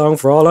 Roses song,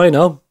 for all I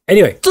know.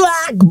 Anyway.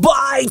 Twack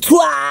by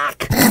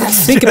twack!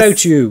 Think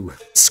about you.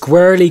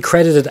 Squarely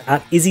credited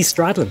at Izzy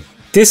Stradlin.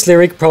 This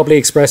lyric probably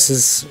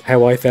expresses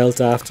how I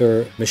felt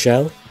after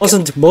Michelle.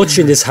 Wasn't much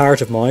in this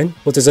heart of mine,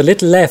 but there's a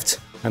little left,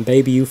 and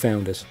baby, you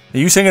found it. Are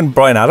you singing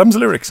Bryan Adams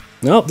lyrics?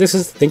 No, this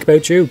is Think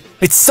About You.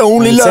 It's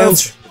only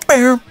love.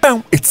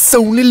 It's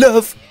only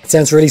love. It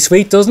sounds really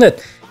sweet, doesn't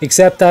it?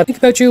 Except that Think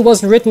About You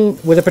wasn't written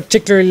with a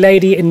particular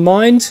lady in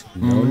mind.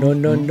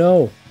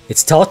 No.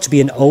 It's thought to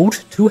be an ode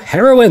to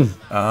heroin.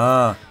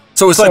 Ah.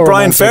 So it's like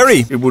Brian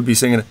Ferry. It would be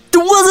singing it.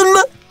 There wasn't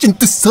much in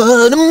the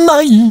sun of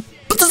mine,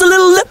 but there's a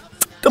little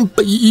left, and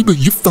baby,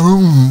 you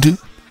found it.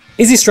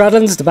 Izzy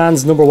Stradlin's the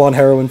band's #1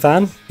 heroin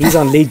fan. He's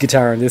on lead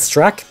guitar in this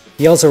track.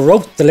 He also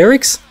wrote the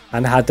lyrics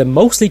and had them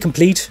mostly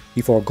complete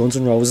before Guns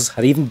N' Roses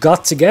had even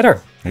got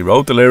together. He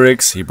wrote the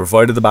lyrics, he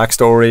provided the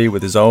backstory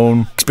with his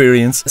own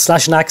experience.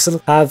 Slash and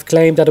Axl have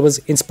claimed that it was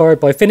inspired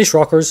by Finnish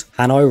rockers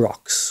Hanoi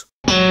Rocks.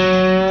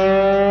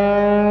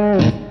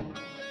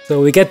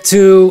 So we get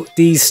to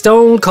the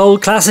stone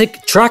cold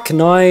classic, track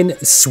 9,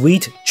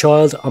 Sweet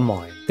Child O'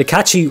 Mine. The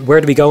catchy Where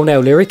Do We Go Now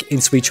lyric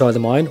in Sweet Child O'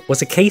 Mine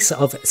was a case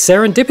of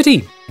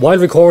serendipity. While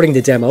recording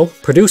the demo,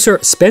 producer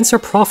Spencer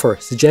Proffer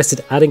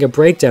suggested adding a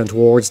breakdown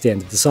towards the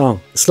end of the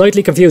song. The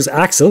slightly confused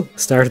Axl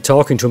started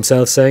talking to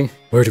himself saying,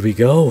 "Where do we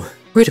go?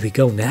 Where do we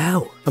go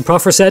now?" And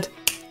Proffer said,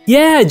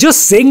 "Yeah,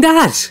 just sing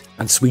that!"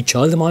 And Sweet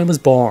Child O' Mine was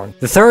born.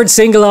 The third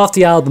single off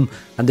the album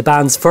and the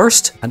band's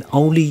first and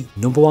only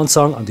 #1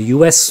 song on the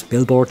US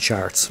Billboard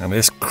charts. And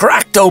this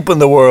cracked open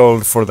the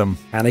world for them.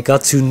 And it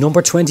got to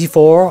number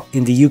 24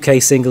 in the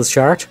UK singles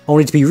chart,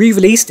 only to be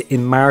re-released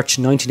in March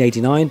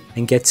 1989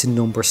 and get to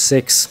number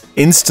 6.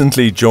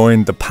 Instantly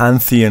joined the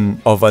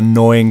pantheon of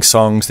annoying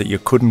songs that you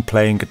couldn't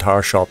play in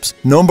guitar shops.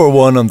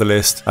 #1 on the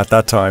list at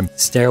that time.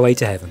 Stairway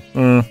to Heaven.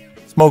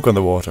 Smoke on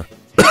the Water.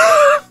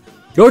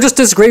 You're just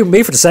disagreeing with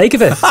me for the sake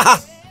of it.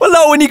 Well,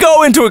 no, when you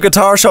go into a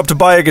guitar shop to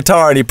buy a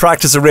guitar and you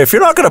practice a riff,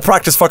 you're not going to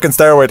practice fucking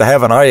Stairway to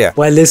Heaven, are you?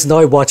 Well, listen,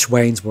 I watch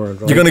Wayne's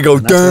World, right? You're going to go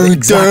dun,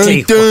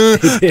 exactly dun,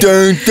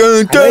 dun,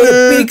 dun, dun,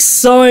 a big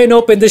sign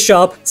up in the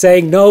shop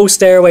saying no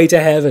Stairway to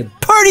Heaven.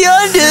 Party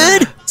on,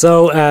 dude!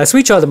 So,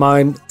 Sweet Child O'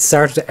 Mine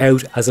started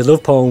out as a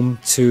love poem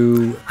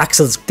to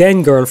Axl's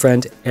then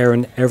girlfriend,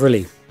 Erin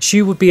Everly.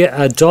 She would be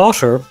a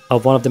daughter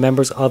of one of the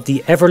members of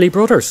the Everly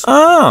Brothers.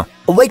 Ah!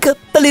 Wake up,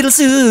 a little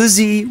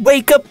Susie,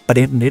 wake up.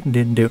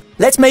 Ba-didn't-didn't-didn't-do.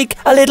 Let's make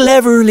a little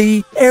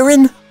Everly,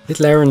 Erin.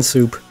 Little Erin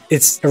soup.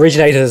 It's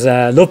originated as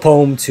a love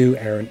poem to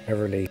Erin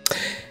Everly.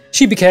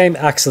 She became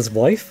Axl's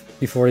wife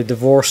before they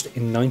divorced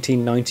in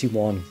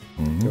 1991.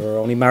 They were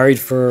only married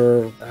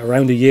for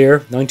around a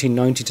year,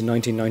 1990 to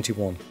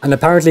 1991. And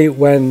apparently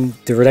when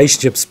the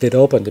relationship split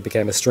up and they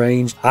became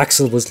estranged,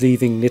 Axl was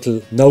leaving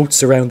little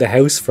notes around the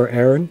house for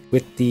Erin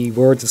with the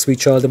words of Sweet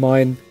Child O'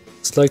 Mine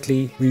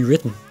slightly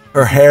rewritten.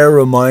 Her hair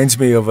reminds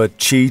me of a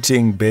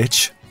cheating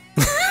bitch.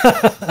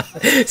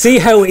 See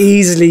how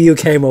easily you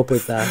came up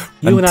with that.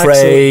 You and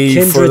pray Axl,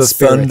 kindred for the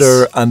spirits.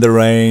 thunder and the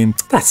rain.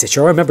 That's it,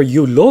 sure. I remember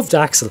you loved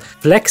Axl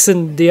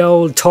flexing the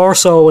old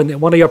torso in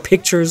one of your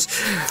pictures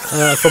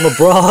from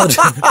abroad,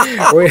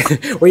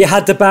 where you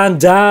had the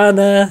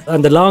bandana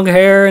and the long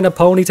hair and a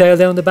ponytail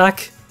down the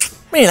back.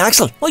 Me and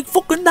Axl, like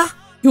fucking that.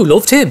 You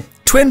loved him.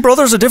 Twin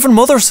brothers of different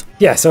mothers.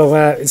 Yeah, so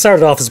it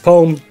started off as a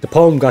poem. The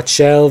poem got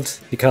shelved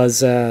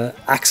because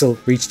Axl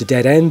reached a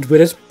dead end with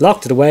it,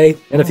 locked it away.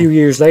 And a few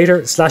years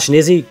later, Slash and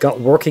Izzy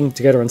got working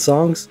together on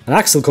songs. And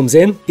Axl comes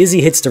in,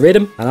 Izzy hits the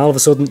rhythm, and all of a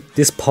sudden,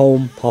 this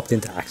poem popped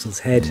into Axl's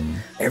head.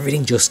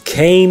 Everything just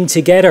came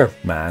together.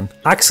 Man.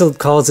 Axl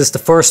calls this the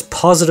first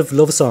positive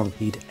love song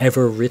he'd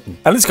ever written.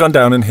 And it's gone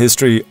down in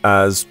history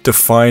as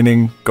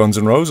defining Guns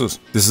N' Roses.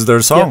 This is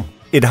their song. Yeah.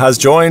 It has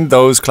joined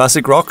those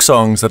classic rock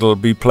songs that'll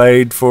be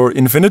played for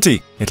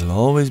infinity. It'll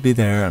always be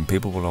there and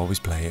people will always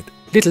play it.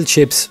 Little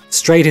chips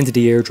straight into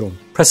the eardrum.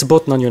 Press a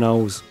button on your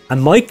nose.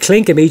 And Mike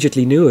Klink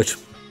immediately knew it.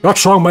 "That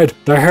song made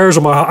the hairs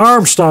on my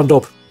arms stand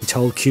up," he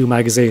told Q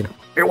magazine.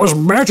 "It was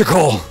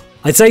magical."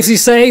 I'd safely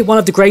say one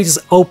of the greatest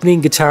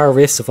opening guitar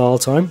riffs of all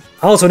time.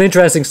 Also an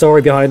interesting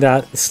story behind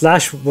that,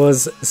 Slash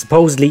was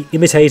supposedly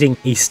imitating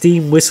a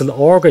steam whistle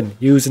organ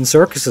used in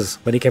circuses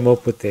when he came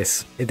up with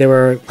this. They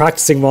were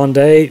practicing one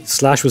day,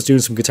 Slash was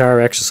doing some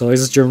guitar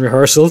exercises during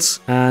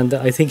rehearsals, and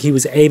I think he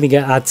was aiming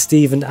it at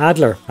Steven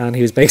Adler, and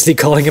he was basically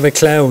calling him a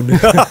clown.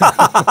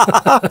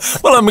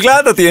 Well, I'm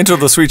glad that the intro of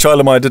the Sweet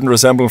Child O' Mine didn't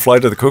resemble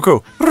Flight of the Cuckoo.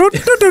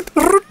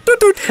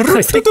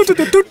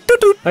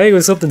 I think it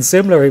was something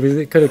similar. It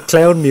was kind of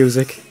clown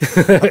music.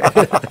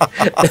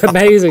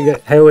 Amazing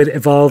how it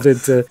evolved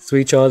into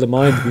Sweet Child O'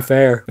 Mine, to be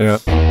fair. Yeah.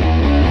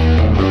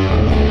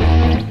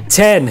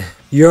 10.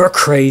 You're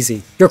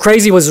Crazy. You're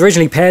Crazy was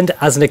originally penned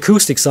as an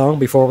acoustic song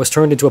before it was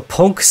turned into a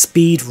punk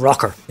speed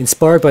rocker,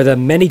 inspired by the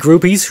many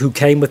groupies who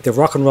came with the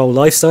rock and roll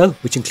lifestyle,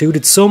 which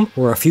included some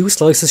who were a few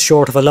slices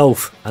short of a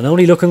loaf and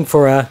only looking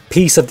for a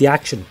piece of the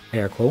action,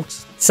 air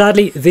quotes.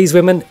 Sadly, these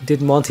women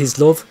didn't want his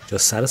love,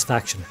 just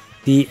satisfaction.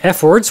 The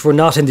F words were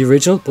not in the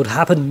original, but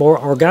happened more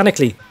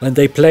organically when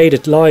they played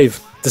it live.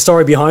 The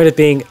story behind it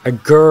being a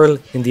girl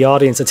in the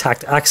audience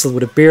attacked Axl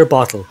with a beer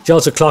bottle. She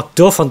also clocked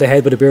Duff on the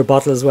head with a beer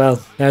bottle as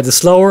well. Now, the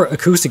slower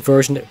acoustic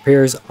version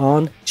appears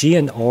on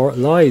GNR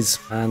Lies,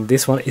 and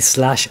this one is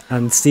Slash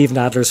and Steven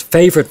Adler's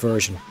favourite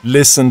version.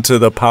 Listen to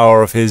the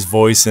power of his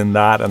voice in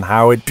that and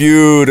how it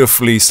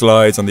beautifully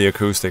slides on the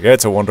acoustic.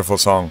 It's a wonderful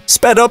song.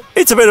 Sped up,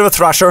 it's a bit of a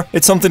thrasher.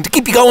 It's something to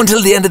keep you going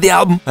till the end of the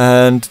album.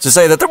 And to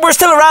say that we're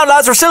still around,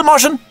 lads, we're still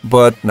moshing.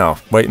 But no,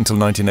 wait until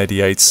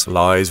 1988's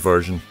Lies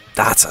version.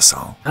 That's a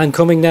song. And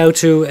coming now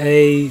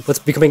to what's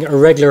becoming a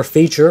regular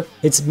feature,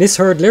 it's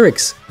misheard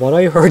lyrics. What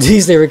I heard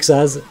these lyrics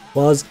as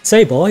was,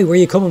 "Say boy, where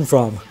you coming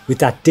from?" with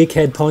that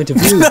dickhead point of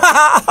view.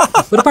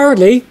 But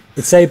apparently,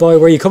 it's "Say boy,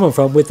 where you coming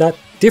from?" with that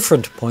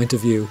different point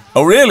of view.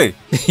 Oh, really?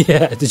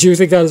 Yeah, did you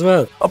think that as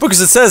well? Oh, because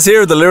it says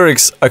here the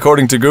lyrics,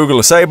 according to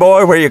Google, "Say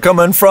boy, where you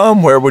coming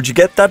from? Where would you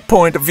get that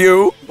point of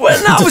view?"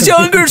 When I was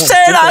younger,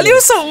 said I knew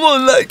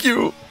someone like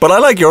you. But I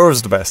like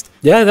yours the best.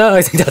 Yeah, no,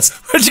 I think that's...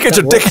 Where'd you get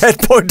your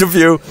dickhead point of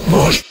view?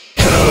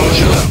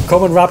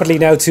 Coming rapidly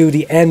now to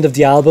the end of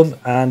the album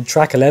and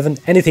track 11,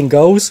 Anything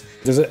Goes.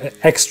 There's an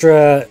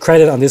extra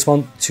credit on this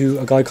one to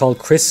a guy called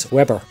Chris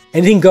Webber.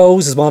 Anything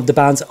Goes is one of the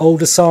band's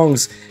oldest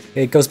songs.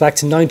 It goes back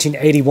to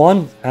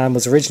 1981 and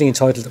was originally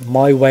entitled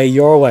My Way,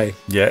 Your Way.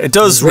 Yeah, it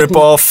does rip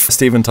off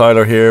Steven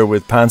Tyler here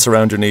with "Pants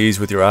around your knees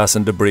with your ass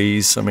in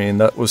debris." I mean,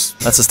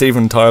 that's a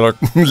Steven Tyler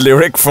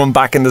lyric from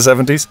back in the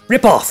 70s.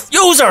 Rip off!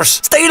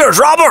 Users! Stealers!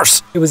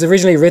 Robbers! It was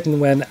originally written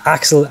when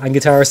Axl and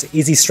guitarist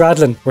Izzy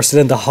Stradlin were still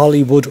in the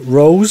Hollywood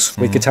Rose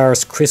with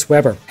guitarist Chris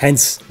Webber,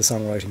 hence the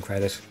songwriting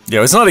credit.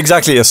 Yeah, it's not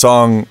exactly a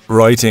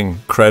songwriting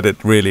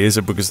credit, really, is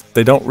it? Because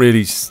they don't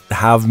really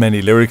have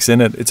many lyrics in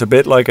it. It's a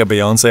bit like a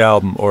Beyonce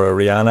album or a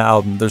Rihanna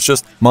album. There's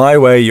just "My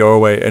Way, Your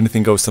Way,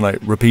 Anything Goes Tonight,"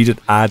 repeated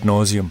ad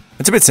nauseum.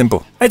 It's a bit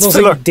simple. It's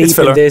nothing filler. Deep it's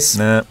filler. In this.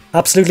 Nah.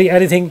 Absolutely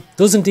anything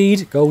does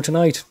indeed go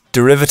tonight.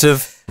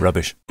 Derivative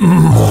rubbish.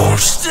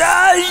 Moshtalgia!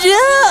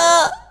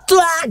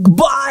 Track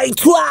by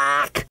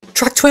track!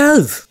 Track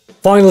 12.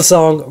 Final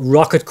song,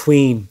 Rocket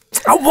Queen.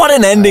 Oh, what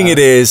an ending it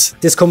is.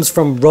 This comes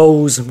from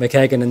Rose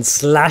McKagan and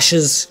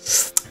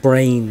Slash's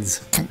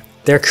brains.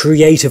 Their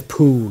creative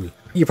pool.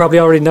 You probably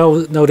already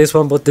know this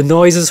one, but the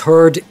noises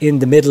heard in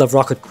the middle of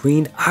Rocket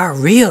Queen are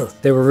real.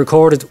 They were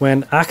recorded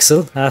when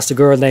Axl asked a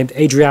girl named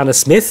Adriana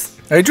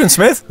Smith. Adrian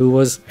Smith? Who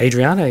was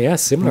Adriana, yeah,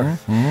 similar.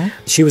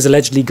 She was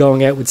allegedly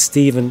going out with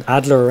Steven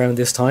Adler around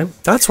this time.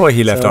 That's why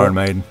he left Iron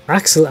Maiden.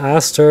 Axl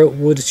asked her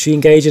would she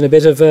engage in a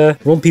bit of a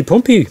rumpy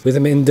pumpy with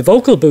him in the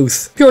vocal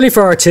booth. Purely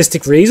for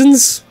artistic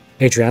reasons,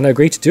 Adriana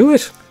agreed to do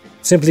it.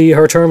 Simply,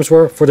 her terms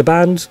were for the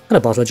band and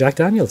a bottle of Jack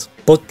Daniels.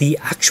 But the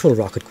actual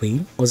Rocket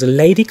Queen was a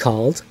lady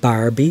called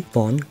Barbie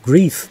Von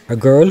Grief, a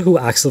girl who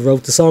Axl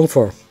wrote the song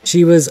for.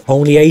 She was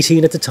only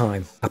 18 at the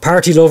time, a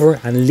party lover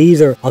and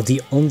leader of the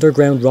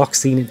underground rock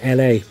scene in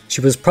LA.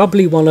 She was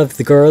probably one of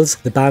the girls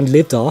the band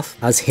lived off,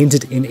 as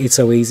hinted in It's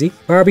So Easy.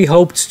 Barbie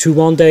hoped to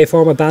one day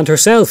form a band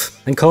herself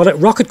and call it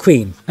Rocket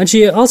Queen. And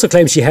she also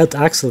claimed she helped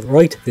Axl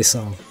write this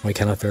song. I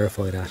cannot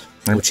verify that.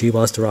 But she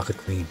was the Rocket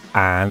Queen.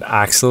 And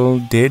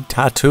Axl did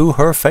tattoo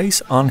her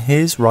face on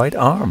his right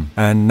arm.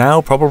 And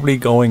now probably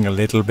going a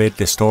little bit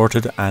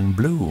distorted and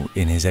blue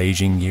in his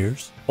aging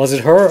years. Was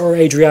it her or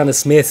Adriana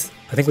Smith?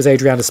 I think it was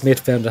Adriana Smith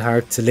found it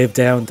hard to live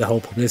down the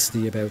whole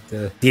publicity about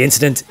the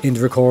incident in the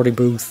recording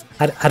booth.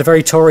 Had a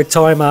very torrid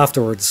time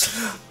afterwards.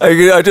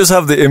 I just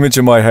have the image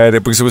in my head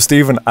because it was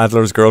Steven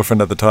Adler's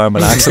girlfriend at the time,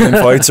 and Axl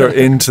invites her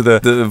into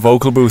the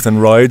vocal booth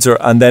and rides her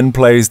and then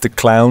plays the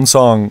clown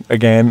song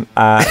again.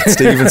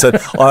 Steven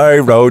said, "I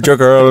rode your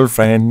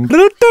girlfriend."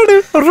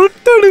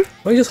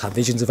 I just have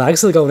visions of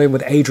Axl going in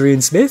with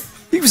Adrian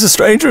Smith. He was a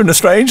stranger in a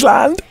strange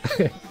land.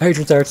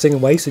 Adrian started singing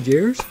Wasted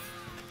Years.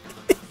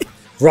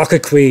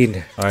 Rocket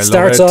Queen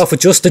starts love it. off with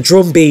just the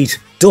drum beat.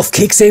 Duff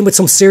kicks in with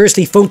some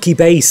seriously funky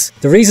bass.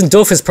 The reason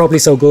Duff is probably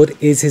so good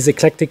is his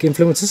eclectic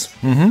influences.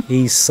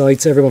 He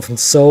cites everyone from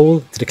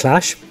soul to The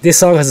Clash. This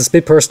song has a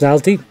split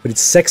personality with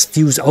its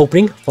sex-fused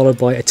opening, followed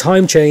by a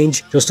time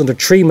change just under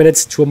 3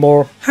 minutes to a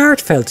more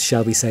heartfelt,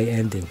 shall we say,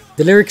 ending.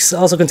 The lyrics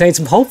also contain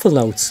some hopeful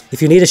notes.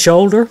 If you need a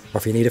shoulder, or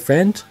if you need a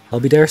friend, I'll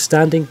be there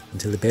standing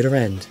until the bitter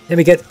end. Then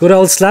we get good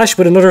old Slash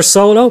with another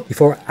solo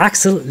before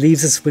Axl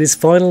leaves us with his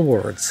final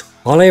words.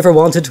 All I ever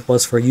wanted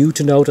was for you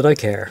to know that I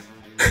care.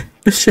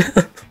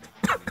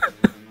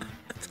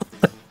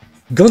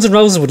 Guns N'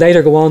 Roses would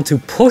later go on to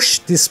push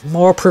this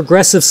more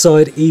progressive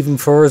side even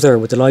further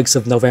with the likes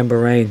of November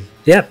Rain.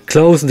 Yep,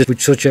 closing it with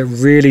such a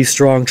really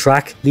strong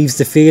track leaves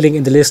the feeling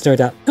in the listener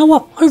that, you know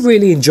what, I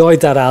really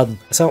enjoyed that album.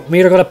 So I'm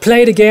either going to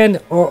play it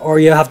again or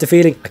you have the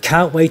feeling, I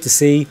can't wait to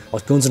see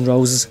what Guns N'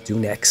 Roses do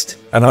next.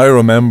 And I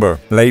remember,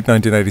 late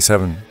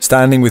 1987,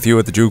 standing with you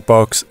at the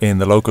jukebox in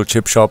the local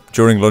chip shop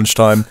during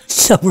lunchtime.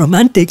 So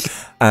romantic.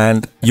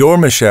 And your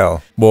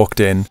Michelle walked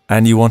in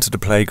and you wanted to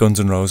play Guns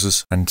N'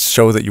 Roses and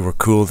show that you were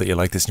cool, that you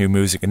liked this new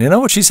music. And you know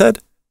what she said?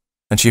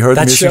 And she heard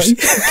That's the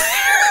music.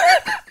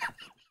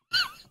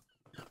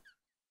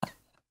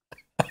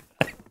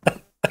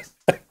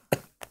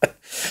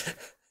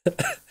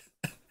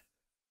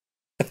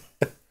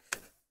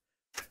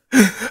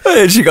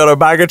 And she got a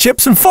bag of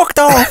chips and fucked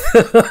off.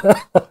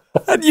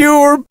 And you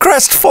were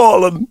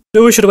crestfallen.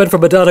 Knew I should have went for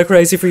Madonna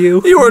Crazy for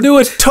You. You were Knew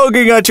it.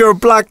 tugging at your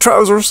black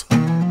trousers.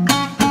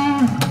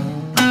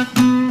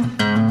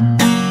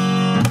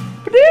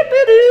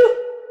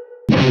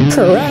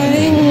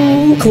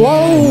 Kerrang!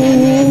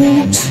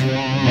 Quote!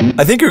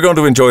 I think you're going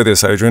to enjoy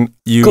this, Adrian.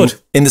 Good.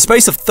 In the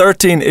space of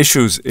 13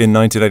 issues in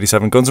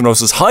 1987, Guns N'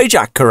 Roses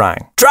hijacked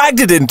Kerrang, dragged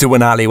it into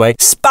an alleyway,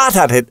 spat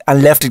at it,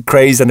 and left it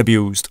crazed and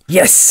abused.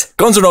 Yes!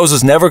 Guns N'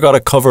 Roses never got a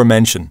cover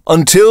mention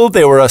until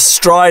they were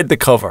astride the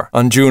cover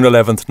on June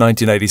 11th,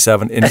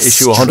 1987 in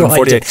issue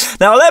 148.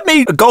 Now, let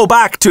me go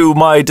back to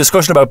my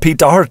discussion about Pete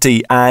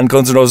Doherty and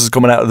Guns N' Roses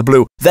coming out of the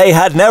blue. They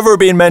had never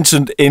been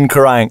mentioned in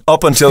Kerrang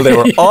up until they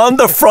were on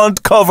the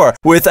front cover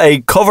with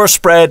a cover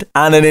spread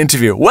and an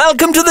interview.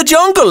 Welcome to the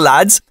jungle,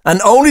 lads!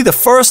 And only the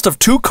first of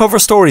 2 cover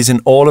stories in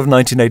all of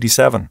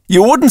 1987.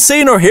 You wouldn't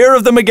see nor hear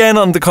of them again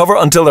on the cover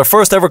until their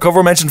first ever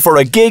cover mention for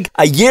a gig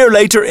a year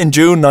later in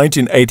June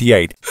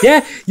 1988.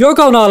 Yeah, you're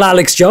going all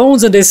Alex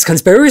Jones and this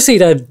conspiracy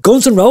that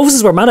Guns N'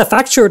 Roses were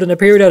manufactured and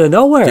appeared out of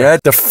nowhere. Yeah,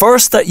 the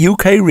first that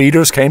UK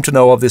readers came to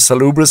know of this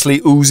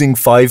salubriously oozing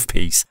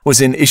 5-piece was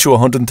in issue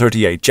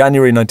 138,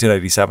 January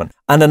 1987,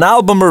 and an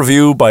album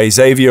review by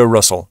Xavier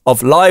Russell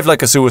of Live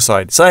Like a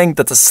Suicide, saying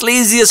that the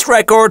sleaziest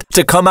record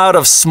to come out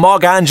of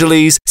Smog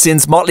Angeles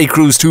since Motley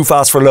Crue's Too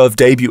Fast for Love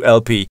debut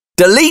LP.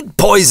 Delete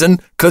Poison,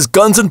 cause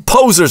Guns and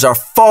Posers are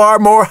far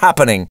more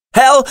happening.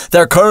 Hell,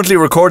 they're currently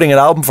recording an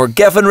album for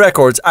Geffen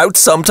Records out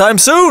sometime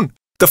soon.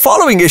 The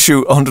following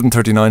issue,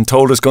 139,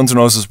 told us Guns N'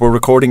 Roses were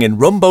recording in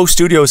Rumbo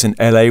Studios in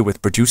LA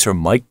with producer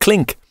Mike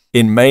Klink.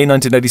 In May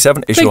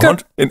 1987,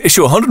 in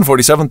issue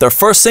 147, their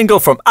first single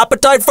from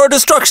Appetite for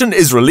Destruction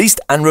is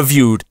released and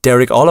reviewed.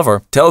 Derek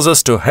Oliver tells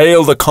us to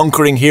hail the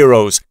conquering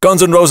heroes.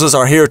 Guns N' Roses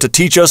are here to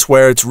teach us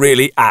where it's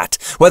really at.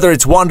 Whether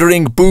it's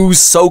wandering,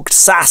 booze-soaked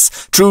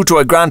sass, true to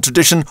a grand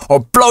tradition, or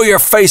blow your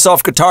face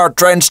off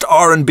guitar-drenched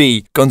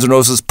R&B, Guns N'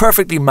 Roses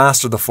perfectly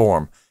master the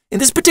form. In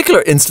this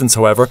particular instance,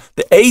 however,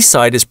 the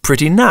A-side is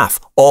pretty naff,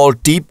 all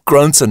deep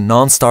grunts and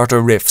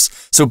non-starter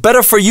riffs. So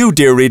better for you,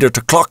 dear reader,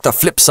 to clock the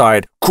flip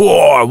side.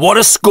 Quor, what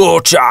a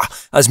scorcher!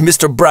 As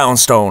Mr.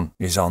 Brownstone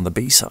is on the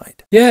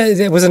B-side. Yeah,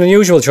 it was an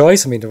unusual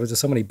choice. I mean, there was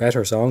so many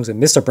better songs,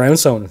 and Mr.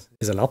 Brownstone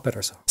is a lot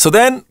better song. So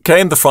then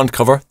came the front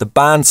cover, the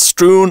band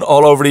strewn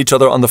all over each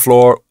other on the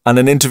floor, and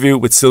an interview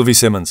with Sylvie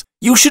Simmons.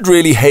 You should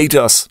really hate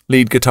us,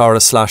 lead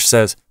guitarist Slash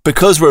says,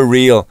 because we're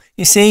real.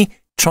 You see,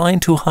 trying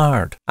too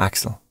hard,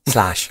 Axl.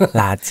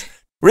 Lads.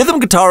 Rhythm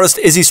guitarist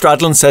Izzy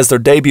Stradlin says their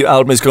debut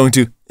album is going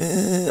to,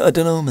 I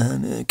don't know,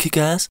 man, kick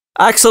ass.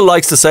 Axl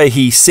likes to say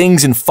he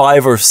sings in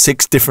 5 or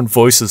 6 different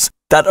voices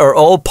that are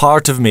all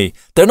part of me.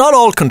 They're not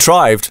all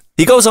contrived.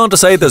 He goes on to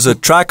say there's a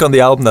track on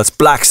the album that's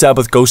Black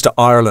Sabbath Goes to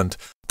Ireland.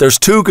 There's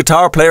 2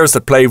 guitar players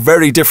that play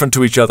very different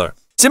to each other.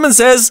 Simmons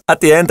says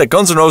at the end that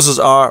Guns N' Roses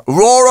are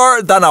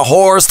rawer than a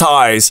whore's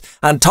thighs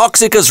and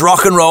toxic as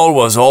rock and roll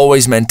was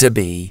always meant to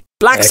be.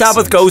 Black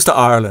Sabbath Goes to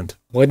Ireland.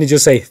 Why didn't you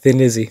just say Thin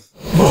Lizzy?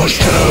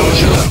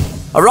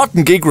 A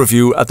rotten gig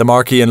review at the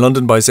Marquee in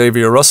London by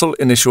Xavier Russell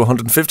in issue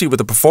 150 with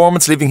a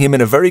performance leaving him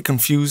in a very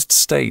confused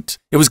state.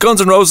 It was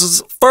Guns N'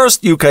 Roses'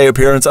 first UK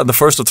appearance and the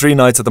first of 3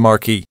 nights at the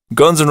Marquee.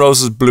 Guns N'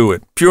 Roses blew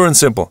it, pure and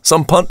simple.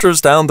 Some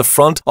punters down the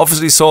front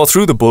obviously saw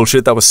through the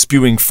bullshit that was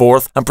spewing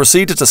forth and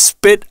proceeded to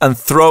spit and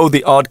throw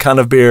the odd can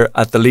of beer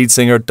at the lead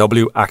singer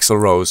W. Axl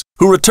Rose,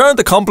 who returned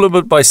the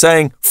compliment by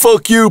saying,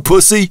 "Fuck you,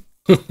 pussy."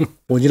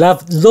 Well, you'll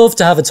love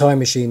to have a time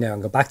machine now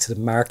and go back to the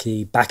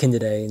Marquee back in the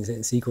day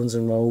and see Guns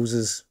N'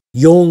 Roses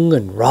young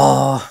and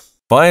raw.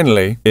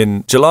 Finally,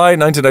 in July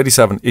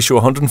 1987, issue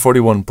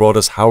 141 brought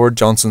us Howard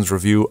Johnson's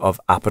review of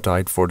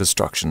Appetite for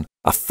Destruction,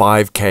 a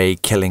 5K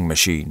killing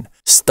machine.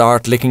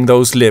 Start licking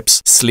those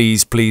lips,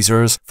 sleaze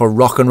pleasers, for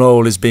rock and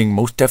roll is being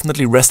most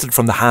definitely wrested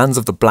from the hands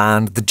of the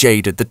bland, the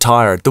jaded, the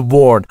tired, the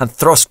worn, and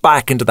thrust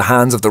back into the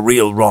hands of the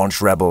real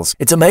raunch rebels.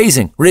 It's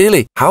amazing,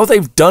 really. How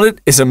they've done it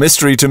is a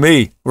mystery to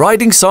me.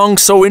 Writing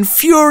songs so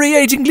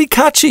infuriatingly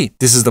catchy.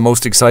 This is the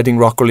most exciting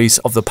rock release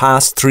of the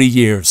past 3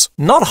 years.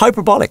 Not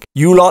hyperbolic.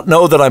 You lot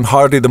know that I'm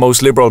hardly the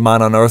most liberal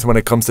man on earth when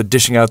it comes to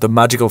dishing out the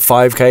magical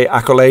 5K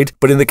accolade,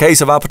 but in the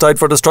case of Appetite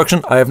for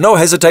Destruction, I have no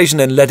hesitation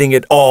in letting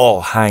it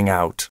all hang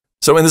out.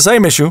 So in the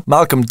same issue,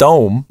 Malcolm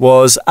Dome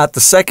was at the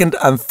 2nd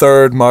and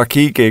 3rd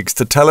Marquee gigs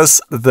to tell us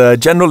the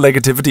general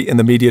negativity in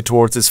the media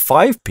towards his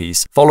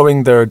 5-piece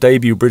following their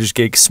debut British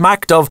gig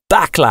smacked of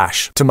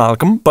backlash to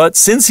Malcolm, but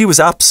since he was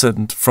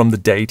absent from the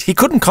date, he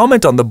couldn't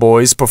comment on the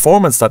boys'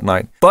 performance that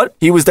night. But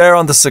he was there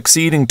on the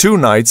succeeding 2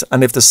 nights,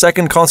 and if the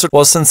second concert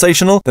was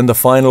sensational, then the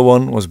final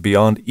one was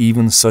beyond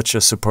even such a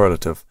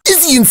superlative.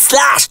 Izzy and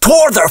Slash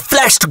tore their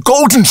flesh to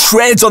golden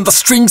shreds on the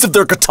strings of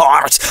their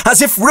guitars,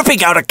 as if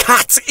ripping out a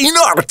cat's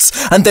innards.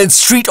 chorus and then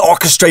street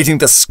orchestrating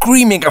the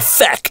screaming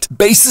effect.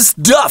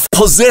 Bassist Duff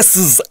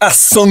possesses a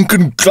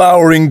sunken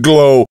glowering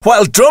glow,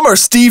 while drummer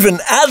Steven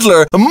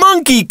Adler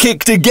monkey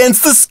kicked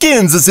against the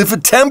skins as if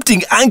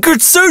attempting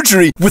anchored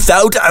surgery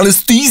without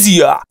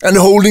anesthesia. And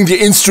holding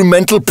the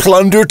instrumental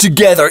plunder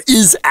together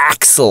is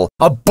Axl,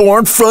 a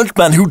born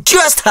frontman who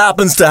just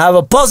happens to have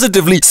a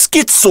positively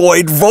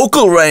schizoid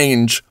vocal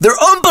range. Their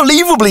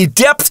unbelievably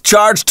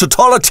depth-charged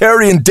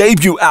totalitarian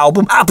debut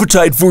album,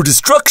 Appetite for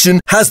Destruction,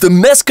 has the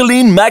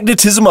mescaline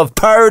magnetism of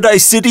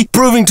Paradise City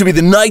proving to be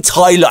the night's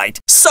highlight,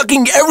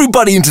 sucking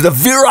everybody into the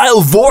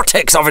virile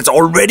vortex of its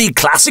already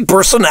classic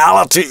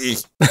personality.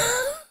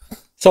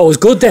 So it was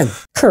good then.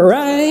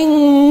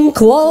 Kerrang!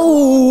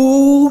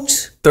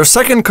 Quote! Their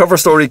second cover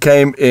story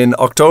came in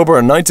October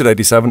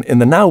 1987 in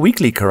the Now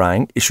Weekly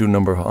Kerrang, issue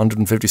number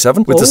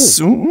 157, with the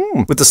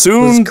soon...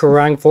 Was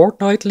Kerrang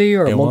fortnightly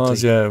or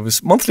monthly? It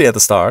was monthly at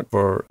the start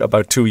for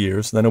about 2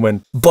 years, then it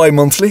went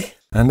bi-monthly,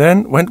 and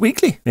then went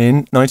weekly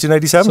in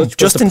 1987.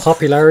 Such was the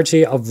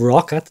popularity of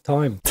rock at the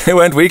time. They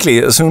went weekly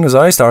as soon as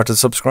I started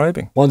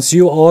subscribing. Once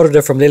you ordered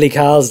it from Lily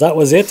Cal's, that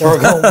was it. They were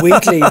going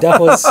weekly.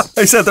 That was...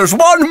 I said, there's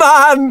one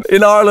man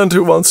in Ireland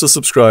who wants to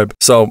subscribe.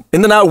 So,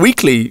 in the Now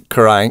Weekly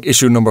Kerrang,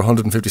 issue number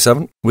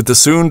 157, with the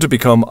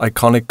soon-to-become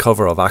iconic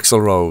cover of Axl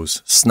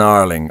Rose,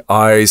 snarling,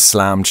 eyes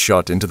slammed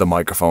shut into the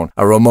microphone,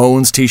 a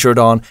Ramones t-shirt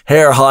on,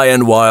 hair high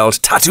and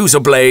wild, tattoos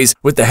ablaze,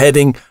 with the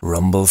heading,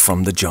 Rumble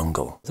from the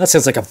Jungle. That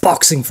sounds like a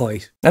boxing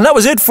fight. And that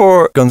was it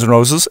for Guns N'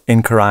 Roses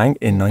in Kerrang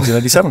in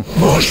 1987.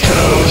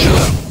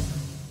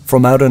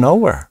 From out of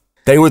nowhere.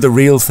 They were the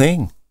real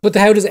thing. But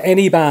how does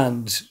any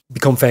band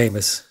become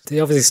famous? They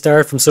obviously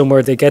start from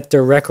somewhere, they get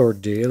their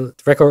record deal.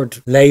 The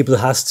record label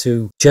has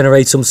to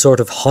generate some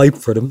sort of hype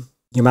for them.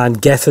 Your man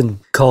Geffen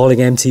calling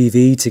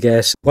MTV to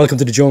get Welcome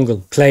to the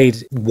Jungle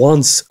played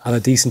once on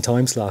a decent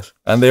time slot.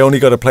 And they only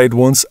got it played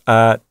once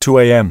at 2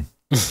 a.m.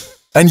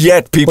 And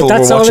yet people were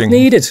watching. But that's all it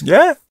needed.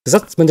 Yeah. Because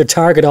that's when their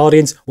target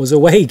audience was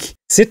awake,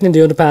 sitting in the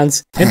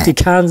underpants, empty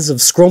cans of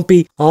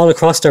Scrumpy all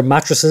across their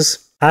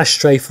mattresses,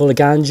 ashtray full of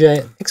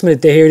ganja. Next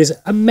minute they hear this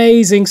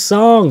amazing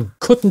song,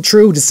 cutting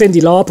through the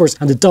Cyndi Laupers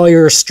and the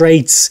Dire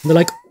Straits. And they're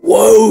like,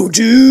 whoa,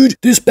 dude,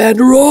 this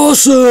band are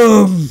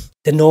awesome.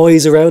 The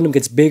noise around them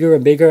gets bigger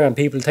and bigger and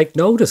people take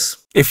notice.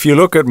 If you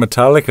look at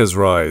Metallica's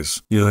rise,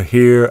 you'll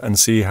hear and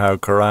see how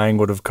Kerrang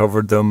would have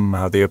covered them,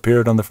 how they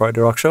appeared on the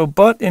Friday Rock Show.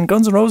 But in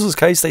Guns N' Roses'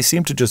 case, they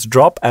seem to just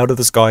drop out of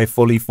the sky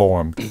fully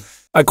formed.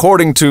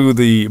 According to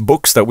the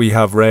books that we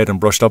have read and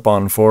brushed up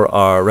on for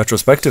our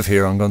retrospective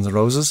here on Guns N'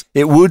 Roses,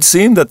 it would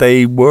seem that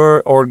they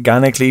were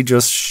organically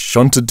just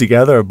shunted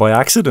together by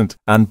accident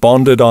and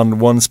bonded on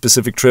one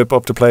specific trip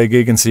up to play a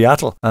gig in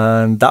Seattle.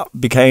 And that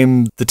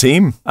became the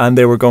team. And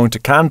they were going to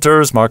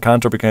Cantor's. Mark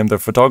Cantor became their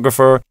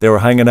photographer. They were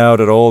hanging out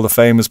at all the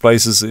famous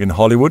places in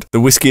Hollywood. The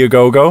Whiskey A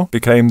Go-Go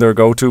became their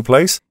go-to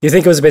place. You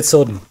think it was a bit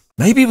sudden?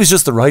 Maybe it was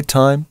just the right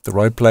time, the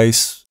right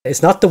place.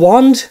 It's not the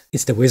wand,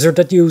 it's the wizard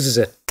that uses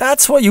it.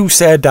 That's what you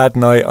said that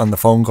night on the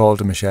phone call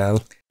to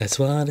Michelle. That's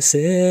what I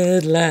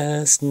said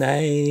last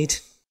night.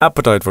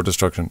 Appetite for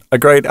Destruction. A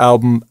great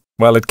album.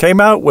 Well, it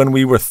came out when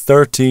we were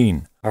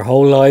 13. Our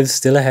whole lives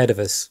still ahead of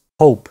us.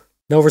 Hope.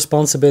 No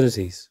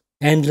responsibilities.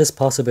 Endless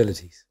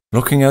possibilities.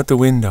 Looking out the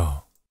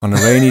window on a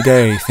rainy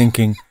day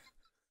thinking...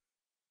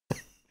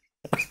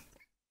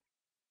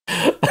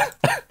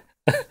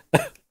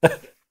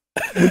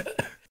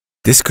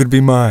 This could be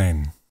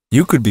mine.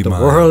 You could be mine.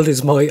 The world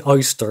is my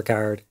oyster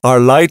card. Our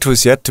light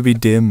was yet to be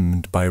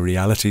dimmed by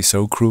reality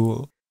so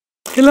cruel.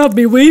 He'll have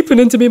me weeping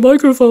into my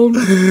microphone.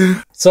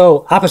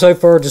 So, Appetite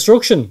for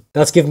Destruction.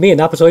 That's given me an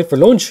appetite for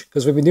lunch,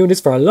 because we've been doing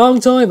this for a long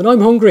time and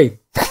I'm hungry.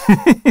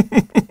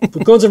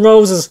 But Guns N'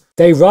 Roses,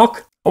 they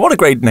rock. Oh, what a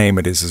great name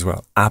it is as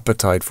well.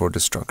 Appetite for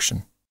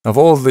Destruction. Of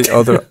all the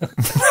other...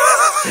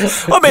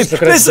 I mean,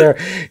 listen.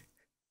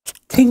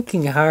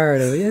 Thinking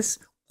hard of this.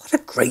 What a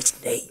great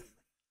name.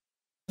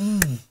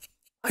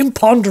 I'm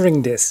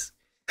pondering this.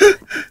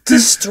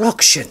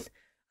 Destruction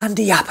and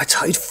the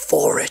appetite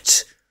for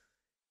it.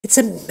 It's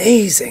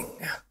amazing.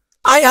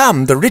 I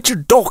am the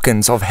Richard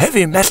Dawkins of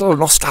heavy metal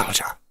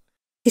nostalgia.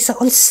 It's an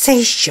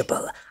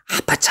insatiable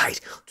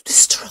appetite to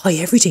destroy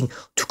everything,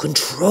 to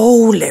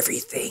control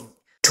everything,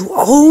 to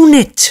own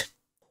it.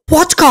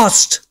 What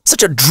cost?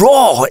 Such a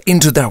draw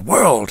into their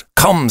world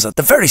comes at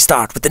the very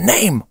start with the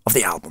name of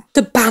the album.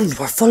 The band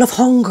were full of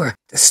hunger,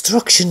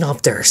 destruction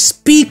of their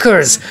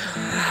speakers.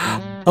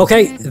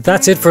 Okay,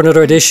 that's it for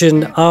another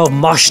edition of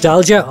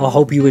Moshtalgia. I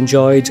hope you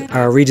enjoyed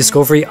our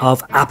rediscovery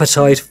of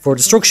Appetite for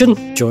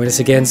Destruction. Join us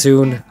again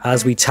soon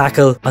as we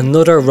tackle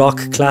another rock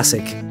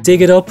classic.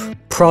 Dig it up,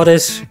 prod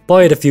it,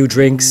 buy it a few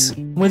drinks,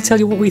 and we'll tell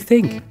you what we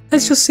think.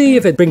 Let's just see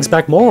if it brings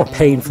back more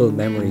painful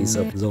memories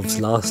of loves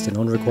lost and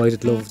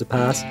unrequited love of the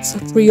past. So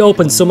let's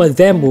reopen some of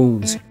them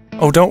wounds.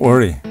 Oh, don't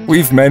worry.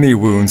 We've many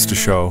wounds to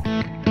show.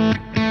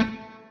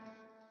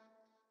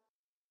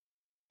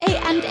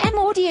 A&M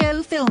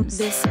Audio Films.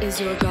 This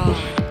is your God.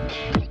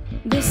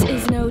 This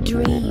is no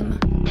dream.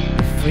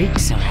 The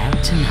freaks are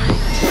out tonight.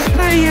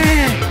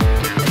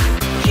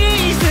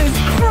 Jesus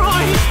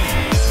Christ!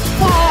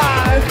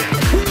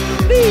 Fuck!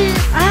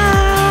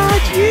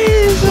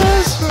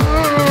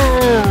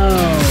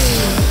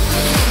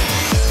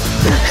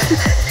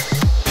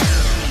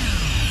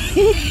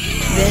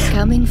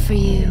 for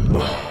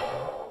you.